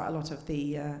 there is quite a lot of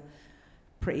the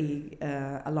pretty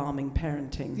alarming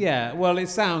parenting. Yeah, well, it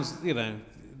sounds,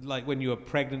 like when you were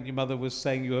pregnant, your mother was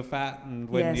saying you were fat, and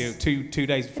when you two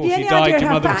days before she died,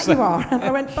 your mother was saying... you are. And I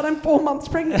went, but I'm 4 months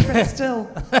pregnant, but still.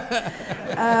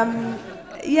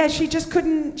 She just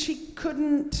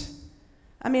couldn't.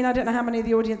 I mean, I don't know how many of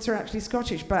the audience are actually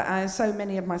Scottish, but so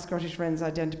many of my Scottish friends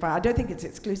identify. I don't think it's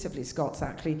exclusively Scots,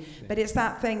 actually, but it's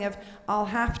that thing of, I'll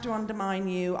have to undermine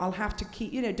you, I'll have to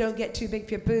keep, don't get too big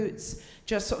for your boots,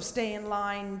 just sort of stay in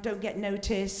line, don't get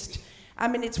noticed. I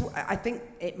mean, I think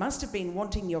it must have been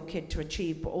wanting your kid to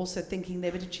achieve, but also thinking they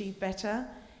would achieve better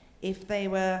if they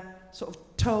were sort of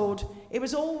told. It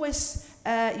was always,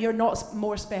 you're not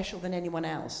more special than anyone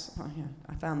else. Oh, yeah,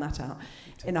 I found that out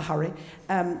in a hurry,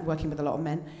 working with a lot of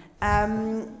men.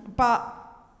 But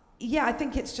yeah, I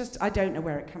think it's just, I don't know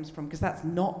where it comes from, because that's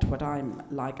not what I'm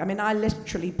like. I mean, I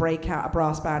literally break out a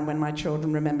brass band when my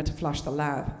children remember to flush the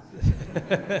lab.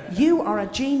 You are a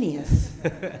genius.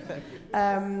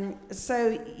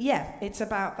 So yeah, it's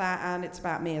about that, and it's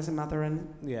about me as a mother. And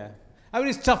yeah, I mean,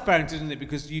 it's tough parenting, isn't it?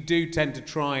 Because you do tend to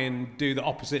try and do the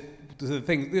opposite to the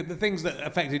things that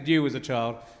affected you as a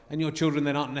child, and your children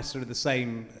then aren't necessarily the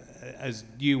same as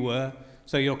you were.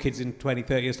 So your kids in 20,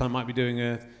 30 years' time might be doing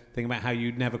a thing about how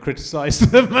you never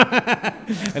criticised them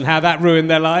and how that ruined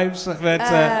their lives. But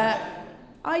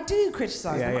I do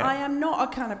criticise them. Yeah. I am not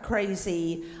a kind of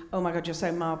crazy, oh my God, you're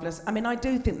so marvellous. I mean, I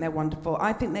do think they're wonderful.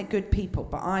 I think they're good people,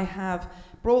 but I have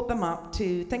brought them up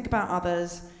to think about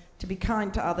others, to be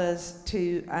kind to others,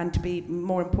 and to be,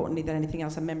 more importantly than anything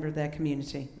else, a member of their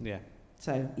community. Yeah.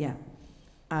 So, yeah.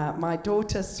 My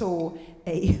daughter saw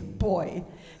a boy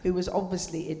who was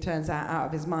obviously, it turns out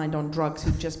of his mind on drugs,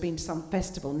 who'd just been to some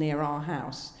festival near our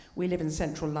house. We live in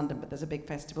central London, but there's a big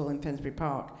festival in Finsbury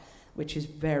Park, which is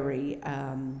very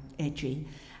edgy.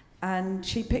 And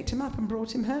she picked him up and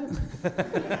brought him home.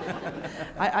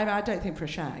 I don't think for a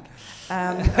shag,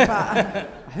 but I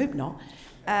hope not.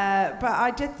 But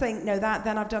I did think, then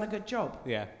I've done a good job.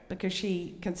 Yeah. Because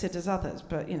she considers others,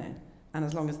 but and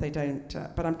as long as they don't.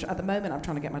 But at the moment, I'm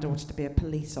trying to get my daughter to be a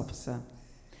police officer.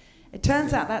 It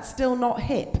turns out that's still not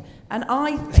hip. And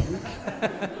I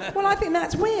think, well, I think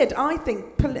that's weird. I think,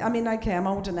 okay, I'm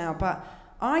older now, but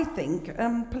I think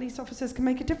police officers can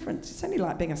make a difference. It's only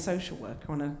like being a social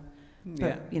worker on a,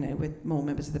 with more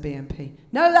members of the BNP.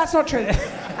 No, that's not true.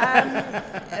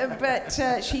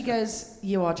 But she goes,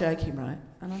 "You are joking, right?"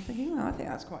 And I'm thinking, I think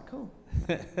that's quite cool.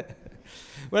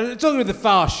 Well, talking with the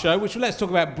Fast Show, which let's talk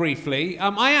about briefly.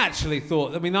 I actually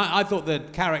thought, I thought the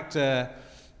character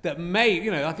that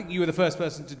I think you were the first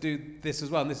person to do this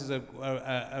as well, and this is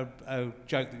a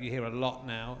joke that you hear a lot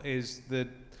now, is the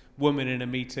woman in a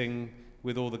meeting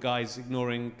with all the guys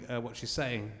ignoring what she's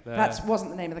saying. That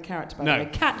wasn't the name of the character, by the way.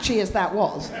 Catchy as that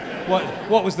was.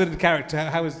 What was the character?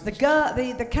 How was the girl?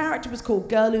 The character was called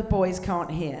 "Girl Who Boys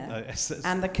Can't Hear,"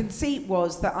 and the conceit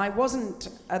was that I wasn't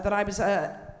that I was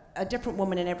a different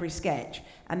woman in every sketch,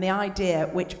 and the idea,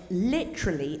 which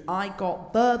literally I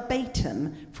got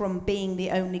verbatim from being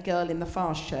the only girl in the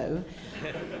Fast Show,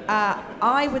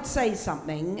 I would say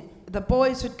something. The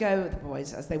boys,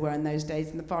 as they were in those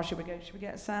days, in the Fast Show would go, "Should we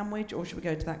get a sandwich, or should we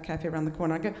go to that cafe around the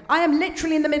corner?" I go, "I am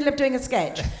literally in the middle of doing a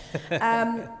sketch."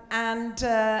 And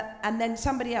then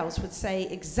somebody else would say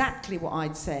exactly what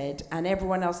I'd said, and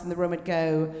everyone else in the room would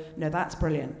go, "No, that's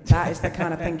brilliant. That is the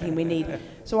kind of thinking we need."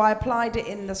 So I applied it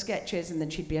in the sketches, and then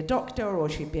she'd be a doctor, or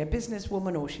she'd be a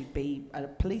businesswoman, or she'd be a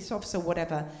police officer,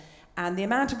 whatever. And the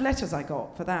amount of letters I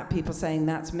got for that, people saying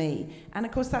that's me. And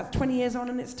of course, that's 20 years on,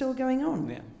 and it's still going on.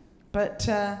 Yeah. But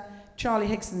Charlie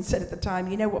Hickson said at the time,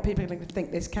 "You know what people are going to think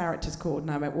this character's called?"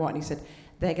 And I went, "What?" And he said,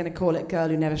 "They're going to call it Girl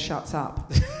Who Never Shuts Up."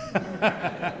 The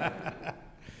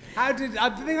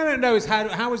thing I don't know is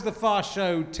how was the Fast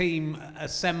Show team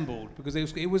assembled? Because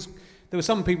there were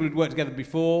some people who'd worked together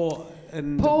before.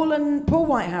 And Paul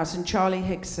Whitehouse and Charlie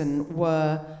Hickson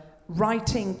were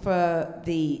writing for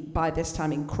the, by this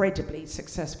time, incredibly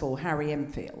successful Harry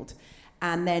Enfield.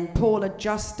 And then Paul had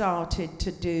just started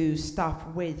to do stuff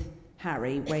with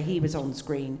Harry, where he was on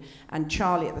screen, and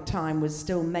Charlie at the time was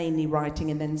still mainly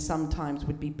writing, and then sometimes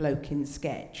would be bloke in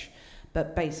sketch.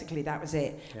 But basically that was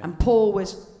it. Yeah. And Paul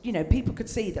was, people could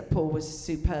see that Paul was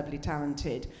superbly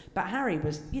talented, but Harry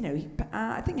was,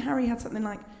 I think Harry had something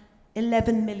like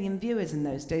 11 million viewers in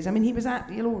those days. I mean,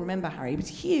 you'll all remember Harry, he was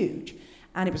huge,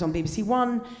 and it was on BBC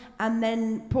One, and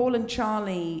then Paul and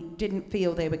Charlie didn't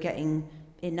feel they were getting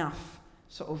enough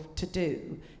sort of to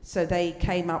do. So they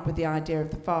came up with the idea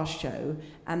of the Fast Show,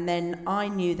 and then I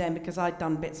knew them because I'd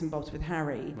done bits and bobs with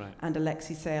Harry and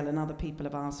Alexi Sale and other people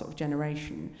of our sort of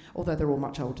generation, although they're all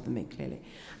much older than me, clearly.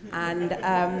 And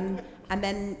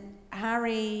then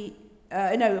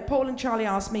Paul and Charlie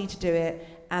asked me to do it,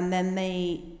 and then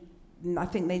I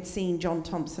think they'd seen John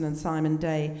Thompson and Simon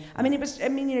Day.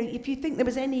 If you think there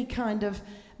was any kind of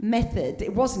method,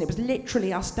 it wasn't. It was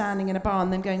literally us standing in a bar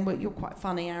and then going, "Well, you're quite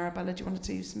funny, Arabella. Do you want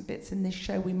to do some bits in this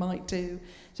show? We might do."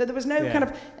 So there was no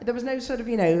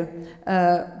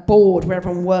board where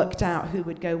everyone worked out who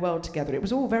would go well together. It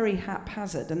was all very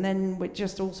haphazard, and then we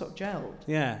just all sort of gelled.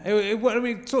 Yeah,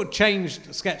 it sort of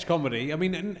changed sketch comedy. I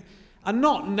mean, and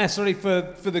not necessarily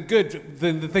for the good,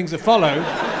 the things that follow.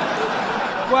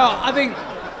 Well, I think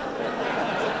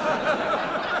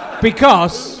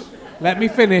because let me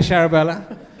finish,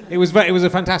 Arabella. It was a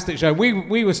fantastic show.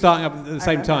 We were starting up at the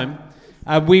same time.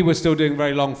 We were still doing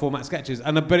very long format sketches,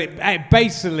 but it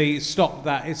basically stopped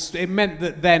that. It meant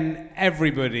that then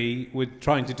everybody was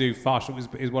trying to do Fast Show,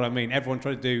 is what I mean. Everyone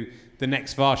tried to do the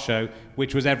next Fast Show,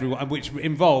 which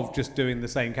involved just doing the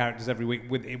same characters every week,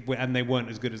 and they weren't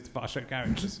as good as the Fast Show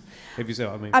characters, if you see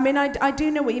what I mean. I mean, I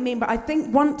do know what you mean, but I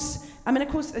think of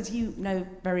course, as you know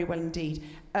very well indeed,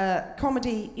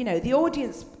 comedy, the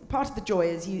audience, part of the joy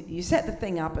is you set the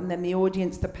thing up, and then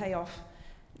the payoff,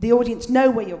 the audience know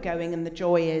where you're going, and the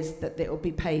joy is that it will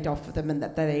be paid off for them, and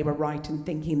that they were right in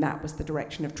thinking that was the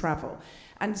direction of travel.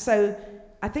 And so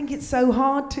I think it's so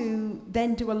hard to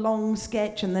then do a long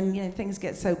sketch, and then things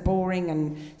get so boring,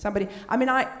 and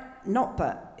not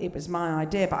that it was my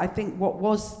idea, but I think what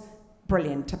was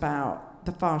brilliant about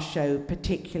the Fast Show,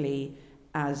 particularly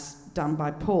as done by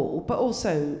Paul, but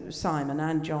also Simon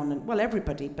and John, and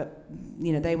everybody, but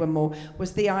they were more,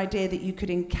 was the idea that you could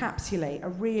encapsulate a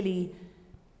really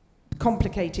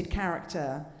complicated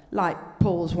character, like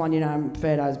Paul's one, I'm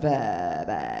afraid I was very,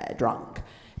 very drunk.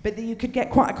 But that you could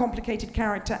get quite a complicated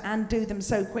character and do them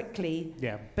so quickly,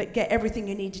 but get everything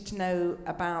you needed to know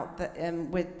about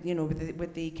with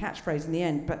the catchphrase in the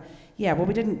end. But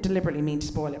we didn't deliberately mean to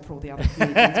spoil it for all the other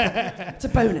comedians. But it's a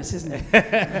bonus, isn't it?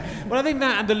 Well, I think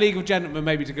that and the League of Gentlemen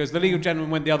maybe because the League of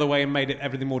Gentlemen went the other way and made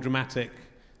everything more dramatic.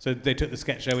 So they took the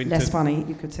sketch show into less funny,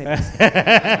 you could say.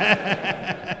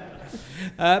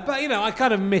 But, you know, I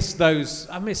kind of miss those.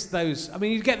 I mean,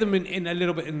 you get them in a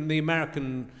little bit in the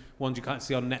American ones you can't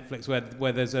see on Netflix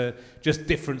where there's just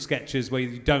different sketches where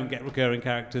you don't get recurring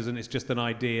characters and it's just an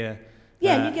idea.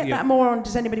 Yeah, and you get that more on.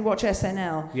 Does anybody watch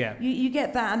SNL? Yeah. You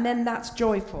get that, and then that's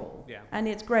joyful. Yeah. And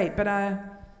it's great, but I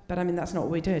mean that's not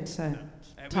what we did. So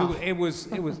no. It was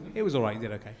all right. You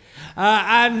did okay.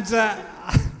 And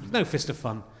no fist of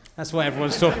fun. That's what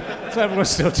everyone's talking. That's what everyone's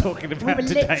still talking about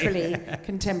today. We were literally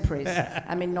contemporaries.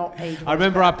 I mean, not age. I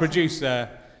remember our producer.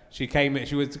 She came.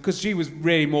 She was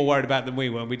really more worried about it than we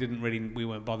were. We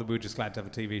weren't bothered. We were just glad to have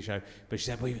a TV show. But she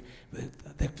said,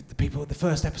 the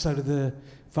first episode of the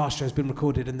Fast Show has been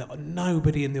recorded, and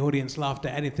nobody in the audience laughed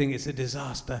at anything. It's a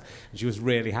disaster. And she was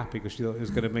really happy because she thought it was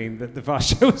going to mean that the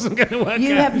Fast Show wasn't going to work.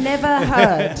 You have never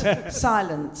heard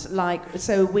silence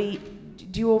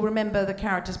Do you all remember the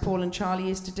characters Paul and Charlie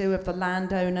used to do of the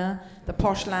landowner, the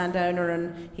posh landowner,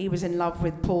 and he was in love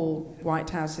with Paul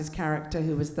Whitehouse's character,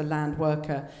 who was the land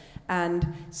worker. And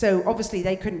so obviously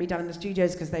they couldn't be done in the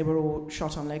studios because they were all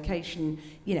shot on location,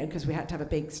 you know, because we had to have a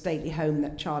big stately home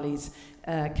that Charlie's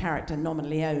character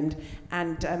nominally owned.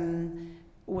 And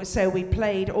so we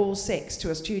played all 6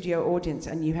 to a studio audience,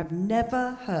 and you have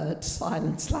never heard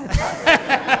silence like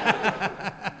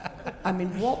that. I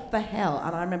mean, what the hell?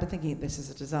 And I remember thinking, this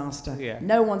is a disaster. Yeah.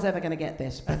 No one's ever going to get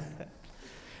this.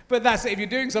 But that's it. If you're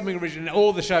doing something original,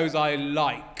 all the shows I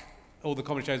like, all the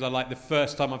comedy shows I like, the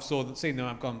first time I've seen them,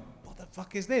 I've gone, what the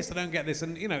fuck is this? I don't get this.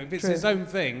 And, you know, if it's its own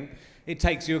thing, it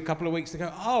takes you a couple of weeks to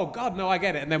go, oh, God, no, I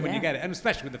get it. And then when you get it, and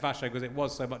especially with the Fast Show, because it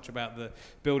was so much about the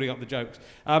building up the jokes.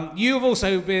 You've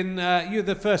also been, you're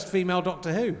the first female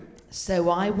Doctor Who. So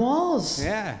I was.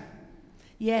 Yeah.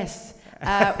 Yes.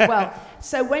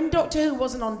 So when Doctor Who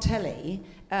wasn't on telly,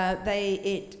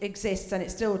 it exists, and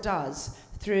it still does,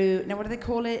 through, now what do they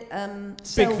call it?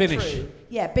 Big Finish.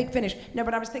 Yeah, Big Finish. No,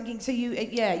 but I was thinking, so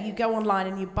you go online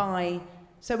and you buy,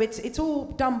 so it's all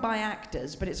done by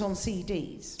actors, but it's on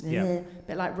CDs. Yeah. A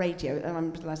bit like radio.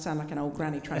 I sound like an old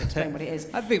granny trying to explain what it is.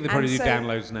 I think they probably do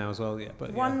downloads now as well, yeah.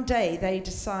 But one day they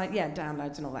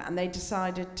downloads and all that, and they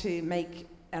decided to make,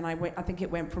 and I think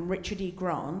it went from Richard E.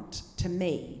 Grant to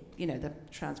me, you know, the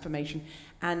transformation,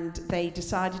 and they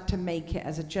decided to make it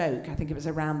as a joke. I think it was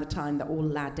around the time that all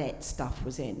Ladette stuff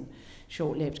was in,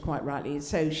 short-lived, quite rightly.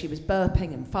 So she was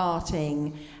burping and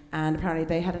farting, and apparently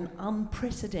they had an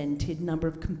unprecedented number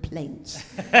of complaints.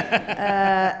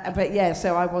 But yeah,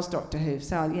 so I was Doctor Who.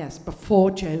 So yes, before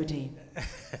Jodie.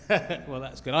 Well,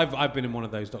 that's good. I've been in one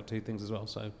of those Doctor Who things as well,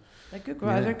 so. They're good.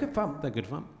 Yeah. They're good fun. They're good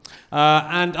fun.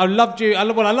 And I loved you. I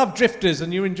love Drifters,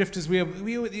 and you were in Drifters.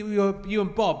 You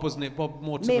and Bob, wasn't it? Bob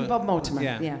Mortimer. Me and Bob Mortimer.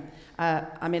 Yeah.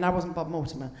 I mean, I wasn't Bob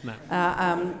Mortimer.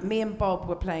 No. Me and Bob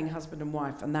were playing husband and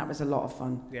wife, and that was a lot of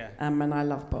fun. Yeah. And I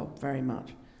love Bob very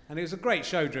much. And it was a great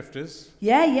show, Drifters.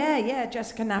 Yeah.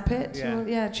 Jessica Knappett. Yeah.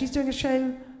 Yeah. She's doing a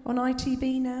show on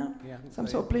ITV now. Yeah. Some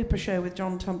sort of blooper show with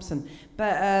John Thompson.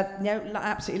 But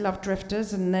absolutely love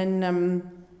Drifters, and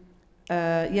then.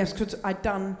 Yes, because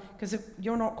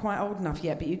you're not quite old enough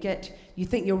yet, but you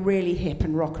think you're really hip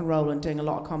and rock and roll and doing a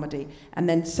lot of comedy, and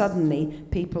then suddenly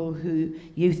people who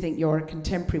you think you're a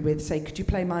contemporary with say, could you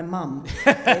play my mum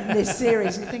in this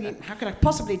series? And you're thinking, how could I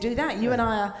possibly do that? You and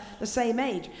I are the same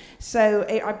age. So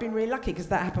I've been really lucky because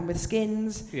that happened with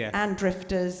Skins and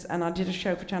Drifters, and I did a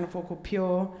show for Channel 4 called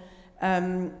Pure,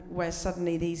 where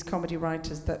suddenly these comedy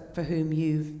writers for whom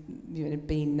you've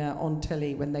been on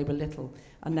telly when they were little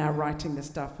are now writing the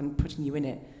stuff and putting you in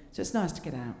it. So it's nice to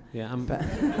get out. Yeah,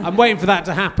 I'm waiting for that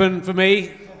to happen for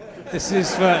me. This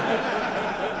is for...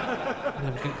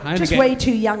 Just way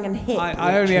too young and hip.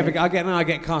 I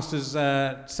get cast as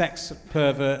sex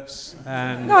perverts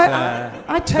and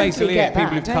I totally basically get people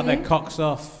that, who've cut don't their you? That's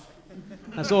off.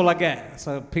 That's all I get.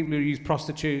 So people who use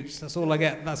prostitutes. That's all I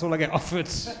get. That's all I get offered.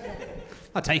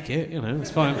 I take it. You know, it's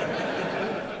fine.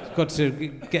 Got to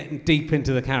get deep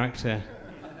into the character.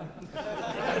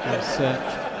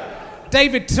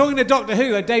 David, talking to Doctor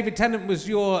Who, David Tennant was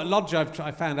your lodger,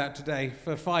 I found out today,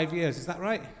 for 5 years. Is that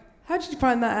right? How did you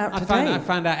find that out today? I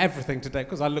found out everything today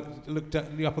because I looked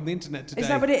you up on the internet today. Is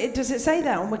that what does it say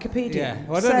that on Wikipedia? Yeah.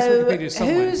 Well, I don't know if Wikipedia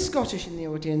somewhere. Who's Scottish in the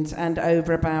audience and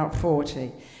over about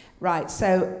 40? Right,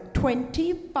 so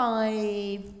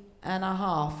 25 and a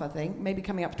half, I think, maybe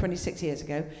coming up 26 years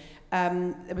ago,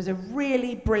 there was a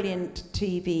really brilliant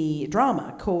TV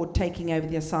drama called Taking Over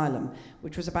the Asylum,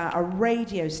 which was about a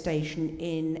radio station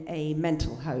in a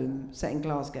mental home set in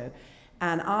Glasgow.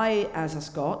 And I, as a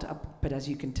Scot, but as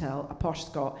you can tell, a posh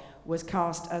Scot, was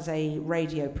cast as a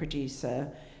radio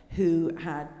producer who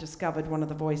had discovered one of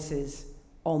the voices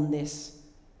on this.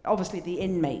 Obviously, the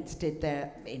inpatients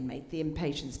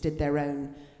did their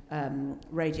own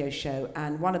radio show,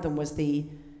 and one of them was the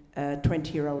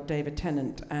 20-year-old David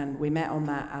Tennant, and we met on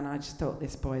that, and I just thought,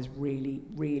 this boy is really,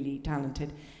 really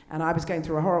talented. And I was going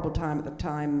through a horrible time at the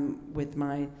time with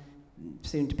my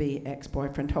soon-to-be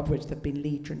ex-boyfriend, of which there'd been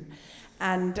legion.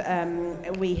 And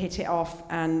we hit it off,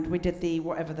 and we did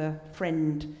whatever the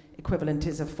friend equivalent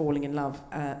is of falling in love,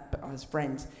 but as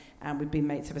friends. And we've been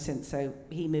mates ever since. So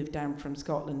he moved down from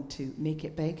Scotland to make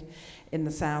it big in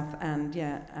the south, and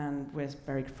we're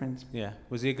very good friends. Yeah.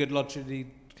 Was he a good lodger? He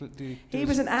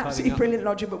was an absolutely brilliant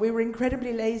lodger, but we were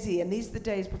incredibly lazy, and these are the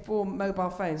days before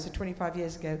mobile phones, so 25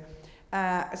 years ago.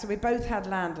 So we both had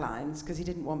landlines, because he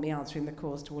didn't want me answering the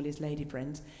calls to all his lady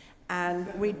friends.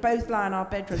 And we'd both lie in our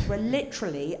bedrooms where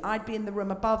literally I'd be in the room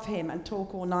above him and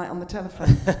talk all night on the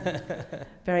telephone.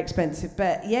 Very expensive.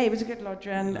 But yeah, he was a good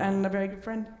lodger and a very good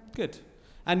friend. Good.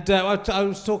 And I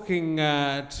was talking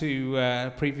to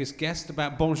a previous guest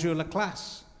about Bonjour la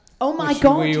Classe. Oh my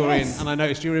God, you were yes. in, and I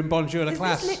noticed you were in Bonjour la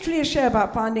Classe. Is this literally a show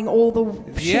about finding all the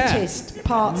shittest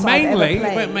parts mainly, I've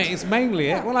ever played? But it's mainly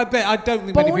it. Well, I don't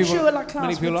think Bonjour many people la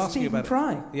Classe ask you Stephen about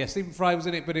Fry. it. Yeah, Stephen Fry was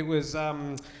in it, but it was...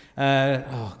 oh,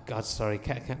 God, sorry.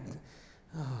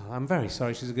 I'm very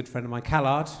sorry. She's a good friend of mine.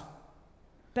 Callard.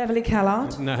 Beverly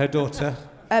Callard. No, her daughter.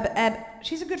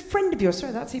 She's a good friend of yours.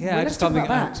 Sorry, that's even. Yeah, I just don't think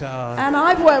that. And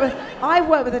I've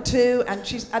worked with her too. And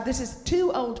she's. This is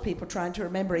two old people trying to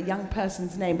remember a young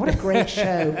person's name. What a great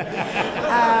show!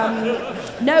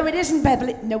 No, it isn't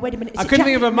Beverly. No, wait a minute. I couldn't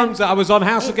think of her mum's. I was on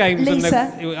House of Games. Lisa.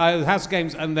 House of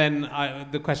Games, and then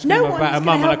the question came about her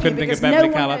mum, and I couldn't think of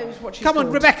Beverly Callard. Come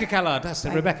on, Rebecca Callard. That's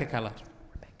it, Rebecca Callard.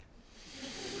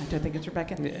 I don't think it's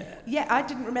Rebecca. Yeah, I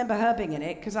didn't remember her being in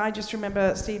it because I just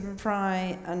remember Stephen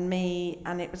Fry and me,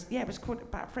 and it was called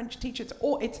about a French teacher.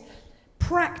 It's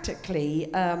practically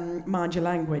Mind Your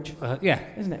Language.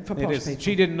 Isn't it? For posh people.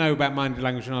 She didn't know about Mind Your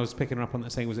Language when I was picking her up on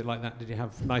that, saying, was it like that? Did you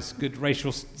have nice, good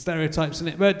racial stereotypes in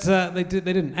it? But they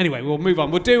didn't. Anyway, we'll move on.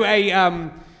 We'll do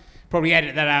a... Probably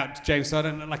edit that out, James, so I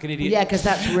don't look like an idiot. Yeah, because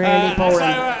that's really boring.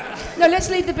 No, let's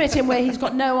leave the bit in where he's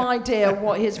got no idea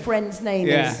what his friend's name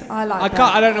is. I like that.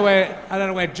 I don't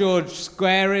know where George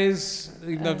Square is.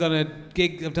 I've done a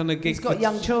gig. He's got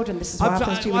young children. This is what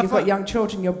happens to you when you've got young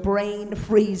children. Your brain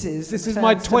freezes. This is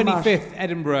my 25th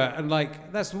Edinburgh, and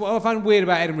that's what I find weird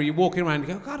about Edinburgh. You're walking around, and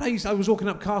you go, God, I was walking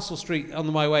up Castle Street on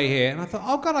my way here, and I thought,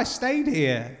 oh God, I stayed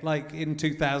here like in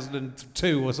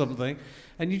 2002 or something.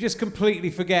 And you just completely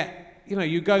forget,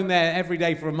 you're going there every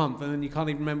day for a month, and then you can't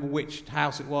even remember which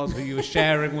house it was, who you were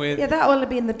sharing with. Yeah, that ought to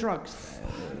be in the drugs.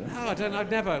 No, I'd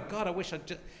never. God, I wish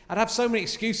I'd have so many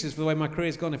excuses for the way my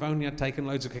career's gone if only I'd taken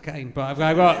loads of cocaine. But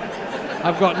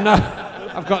I've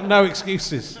got no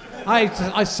excuses.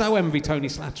 I so envy Tony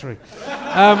Slattery.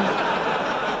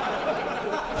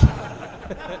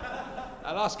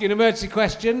 I'll ask you an emergency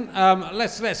question.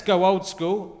 Let's go old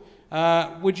school.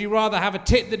 Would you rather have a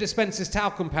tit that dispenses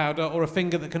talcum powder or a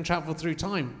finger that can travel through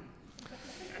time?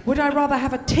 Would I rather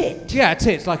have a tit? Yeah, a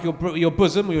tit, like your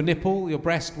bosom or your nipple, your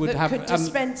breast would have could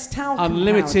dispense talcum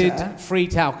unlimited powder. Free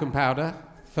talcum powder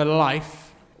for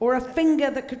life. Or a finger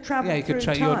that could travel through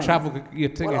time. Your travel.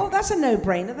 Well, that's a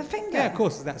no-brainer. The finger. Yeah, of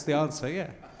course, that's the answer. Yeah.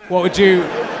 What would you?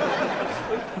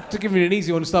 To give you an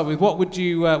easy one to start with, what would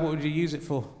you use it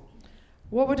for?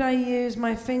 What would I use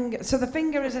my finger? So the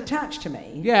finger is attached to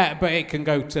me? Yeah, but it can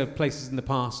go to places in the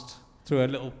past through a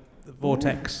little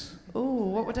vortex. Ooh,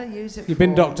 what would I use it for? You've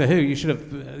been Doctor Who. You should have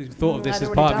thought of this as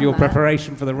part of your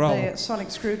preparation for the role. The sonic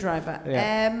screwdriver.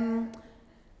 Yeah.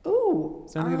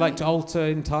 Something you'd like to alter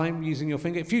in time using your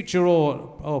finger? Future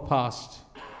or past?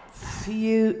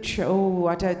 Future. Oh,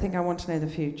 I don't think I want to know the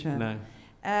future. No.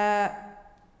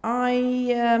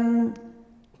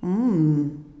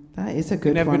 That is a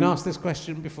good one. You've never been asked this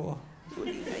question before?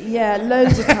 Yeah,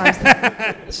 loads of times.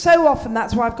 So often,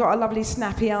 that's why I've got a lovely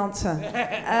snappy answer.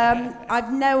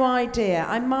 I've no idea.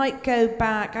 I might go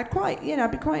back. I'd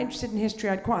be quite interested in history.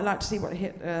 I'd quite like to see what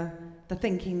hit the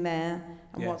thinking there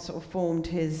and what sort of formed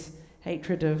his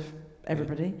hatred of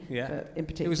everybody. Yeah. But in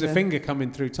particular, it was a finger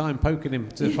coming through time, poking him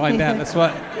to find out. That's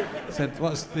what said.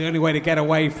 What's the only way to get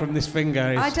away from this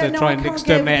finger is to try and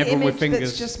exterminate everyone with fingers.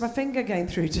 It's just my finger going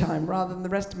through time rather than the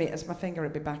rest of me. It's my finger.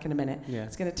 It'll be back in a minute. Yeah.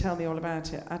 It's going to tell me all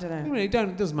about it. I don't know. It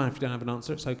doesn't matter if you don't have an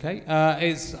answer. It's okay.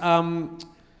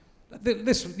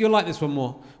 You'll like this one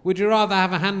more. Would you rather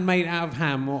have a hand made out of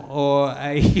ham or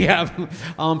a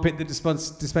armpit that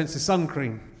dispenses sun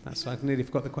cream? That's I nearly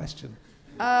forgot the question.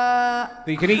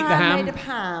 You can eat the ham. Made of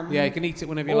ham. Yeah, you can eat it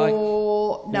whenever you like.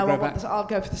 No, I'll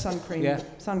go for the sun cream. Yeah.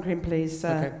 Sun cream, please.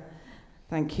 Okay.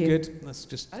 Thank you. Good. Let's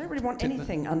just. I don't really want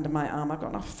anything under my arm. I've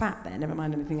got enough fat there, never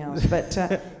mind anything else. But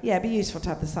yeah, it'd be useful to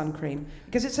have the sun cream.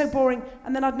 Because it's so boring,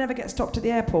 and then I'd never get stopped at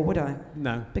the airport, would I?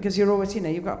 No. Because you're always,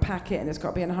 you've got to pack it, and it's got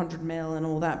to be in 100 ml and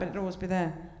all that, but it'd always be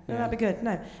there. No, that'd be good.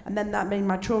 No. And then that mean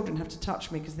my children have to touch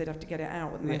me because they'd have to get it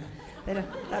out, wouldn't they?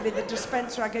 That'd be the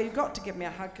dispenser. I go, you've got to give me a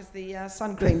hug because the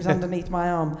sun cream's underneath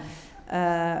my arm.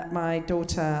 My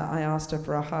daughter, I asked her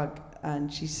for a hug,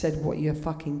 and she said, "What, you a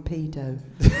fucking pedo?"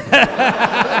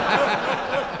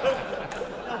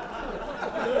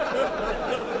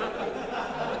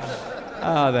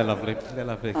 Oh, they're lovely. They're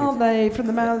lovely. Aren't they? From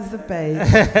the mouths of babes.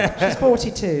 She's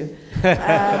 42.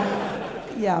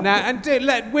 Yeah. Now, and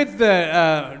with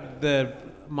the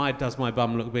does my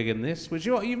bum look big in this? Which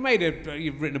you've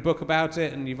written a book about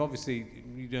it, and you've obviously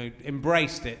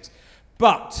embraced it.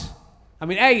 But I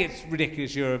mean, it's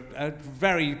ridiculous. You're a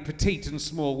very petite and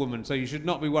small woman, so you should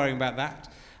not be worrying about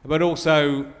that. But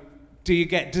also,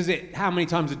 how many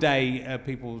times a day are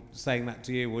people saying that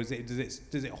to you, or does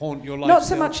it haunt your life? Not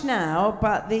so much now,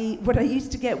 but what I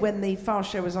used to get when the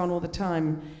Fast Show was on all the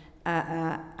time,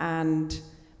 and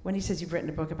when he says you've written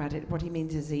a book about it, what he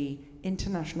means is the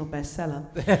international bestseller.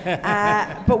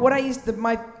 But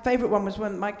my favourite one was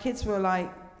when my kids were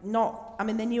like,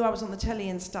 they knew I was on the telly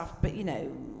and stuff, but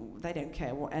they don't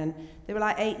care what, and they were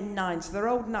like 8 and 9, so they're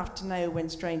old enough to know when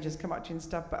strangers come up to you and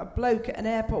stuff. But a bloke at an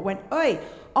airport went, "Oi,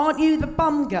 aren't you the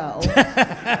bum girl?"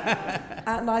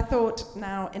 And I thought,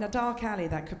 now in a dark alley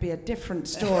that could be a different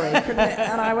story, couldn't it?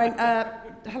 And I went,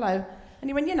 "Hello." And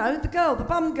he went, the girl, the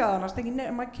bum girl. And I was thinking, no,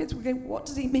 and my kids were going, "What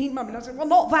does he mean, Mum?" And I said, "Well,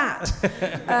 not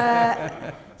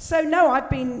that." So no, I've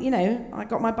been, I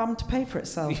got my bum to pay for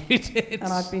itself. You did.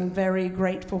 And I've been very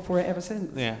grateful for it ever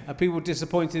since. Yeah. Are people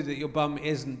disappointed that your bum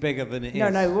isn't bigger than it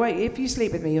is? No, wait. If you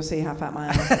sleep with me, you'll see how fat my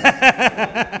ass is.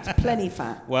 It's plenty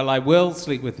fat. Well, I will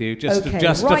sleep with you just right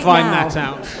to find now. that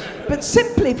out. But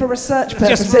simply for research purposes.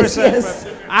 Just for research yes.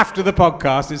 purposes. After the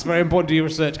podcast. It's very important to do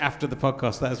research after the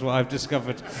podcast. That's what I've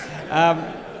discovered.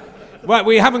 Right,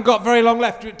 we haven't got very long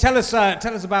left. Tell us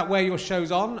about where your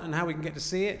show's on and how we can get to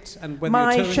see it, and whether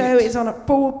my you're touring show it. is on at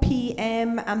 4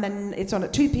 p.m. and then it's on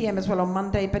at 2 p.m. as well on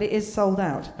Monday, but it is sold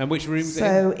out. And which room's it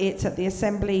So in? it's at the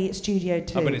Assembly Studio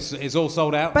 2. Oh, but it's all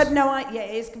sold out? But no, it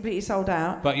is completely sold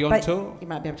out. But you're on tour? You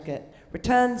might be able to get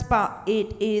returns, but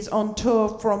it is on tour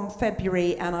from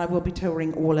February, and I will be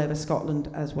touring all over Scotland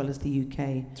as well as the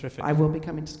UK. Terrific. I will be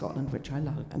coming to Scotland, which I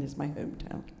love, and it's my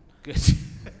hometown. Good.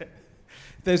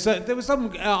 There was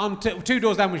some on Two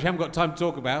Doors Down which we haven't got time to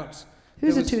talk about.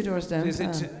 Who's a Two Doors Down? Is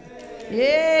it?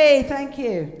 Yay! Thank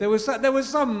you. There was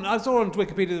some. I saw on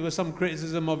Wikipedia there was some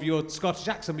criticism of your Scottish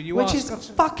accent, but which is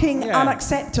fucking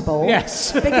unacceptable.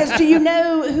 Yes. Because do you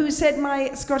know who said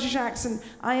my Scottish accent?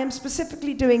 I am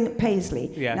specifically doing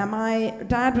Paisley. Yeah. Now my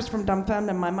dad was from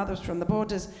Dunfermline, my mother was from the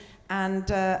Borders. And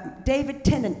David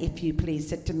Tennant, if you please,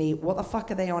 said to me, "What the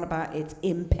fuck are they on about? It's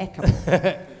impeccable."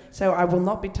 So I will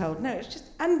not be told. No, it's just...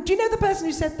 And do you know the person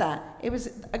who said that? It was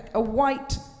a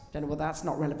white... Don't know, well, that's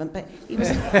not relevant, but he was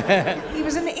he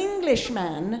was an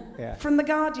Englishman from The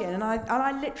Guardian, and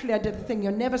I literally did the thing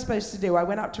you're never supposed to do. I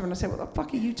went up to him and I said, "What the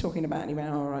fuck are you talking about?" And he went,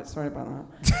 "Oh, all right, sorry about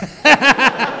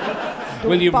that."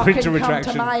 Will you print a retraction?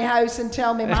 Come to my house and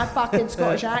tell me my fucking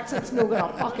Scottish accent's not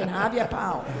gonna fucking have you,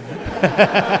 pal.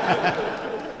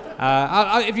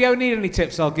 If you ever need any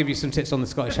tips, I'll give you some tips on the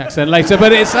Scottish accent later.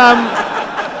 But it's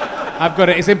I've got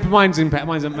it. Mine's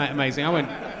amazing. I went.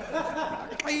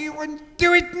 You wouldn't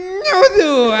do it now,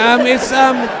 though.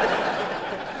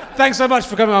 Thanks so much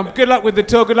for coming on. Good luck with the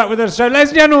tour. Good luck with the show, ladies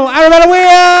and gentlemen. Arabella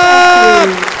Weir.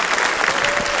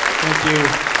 Thank you.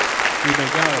 You may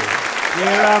go.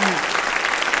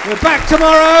 We're back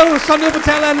tomorrow. Sonia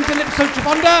Patel and Dilip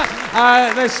Sochaponda.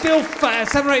 There's still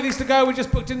 7 or 8 of these to go. We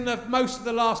just booked in most of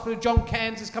the last, but John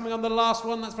Cairns is coming on the last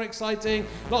one. That's very exciting.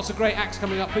 Lots of great acts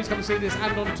coming up. Please come and see this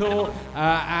and on tour.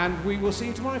 And we will see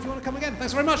you tomorrow if you want to come again.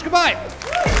 Thanks very much. Goodbye.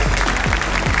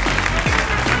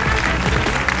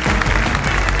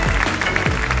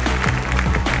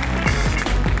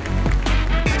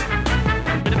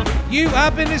 You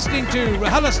have been listening to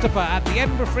RHLSTP at the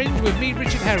Edinburgh Fringe with me,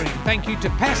 Richard Herring. Thank you to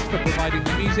Pest for providing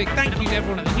the music. Thank you to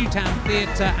everyone at the Newtown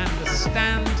Theatre and The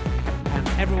Stand, and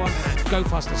everyone at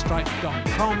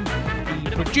GoFasterStripe.com.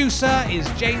 The producer is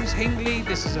James Hingley.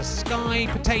 This is a Sky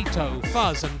Potato,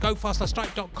 Fuzz and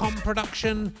GoFasterStripe.com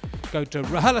production. Go to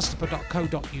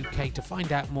RHLSTP.co.uk to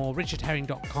find out more.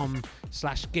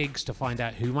 RichardHerring.com/gigs to find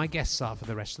out who my guests are for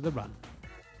the rest of the run.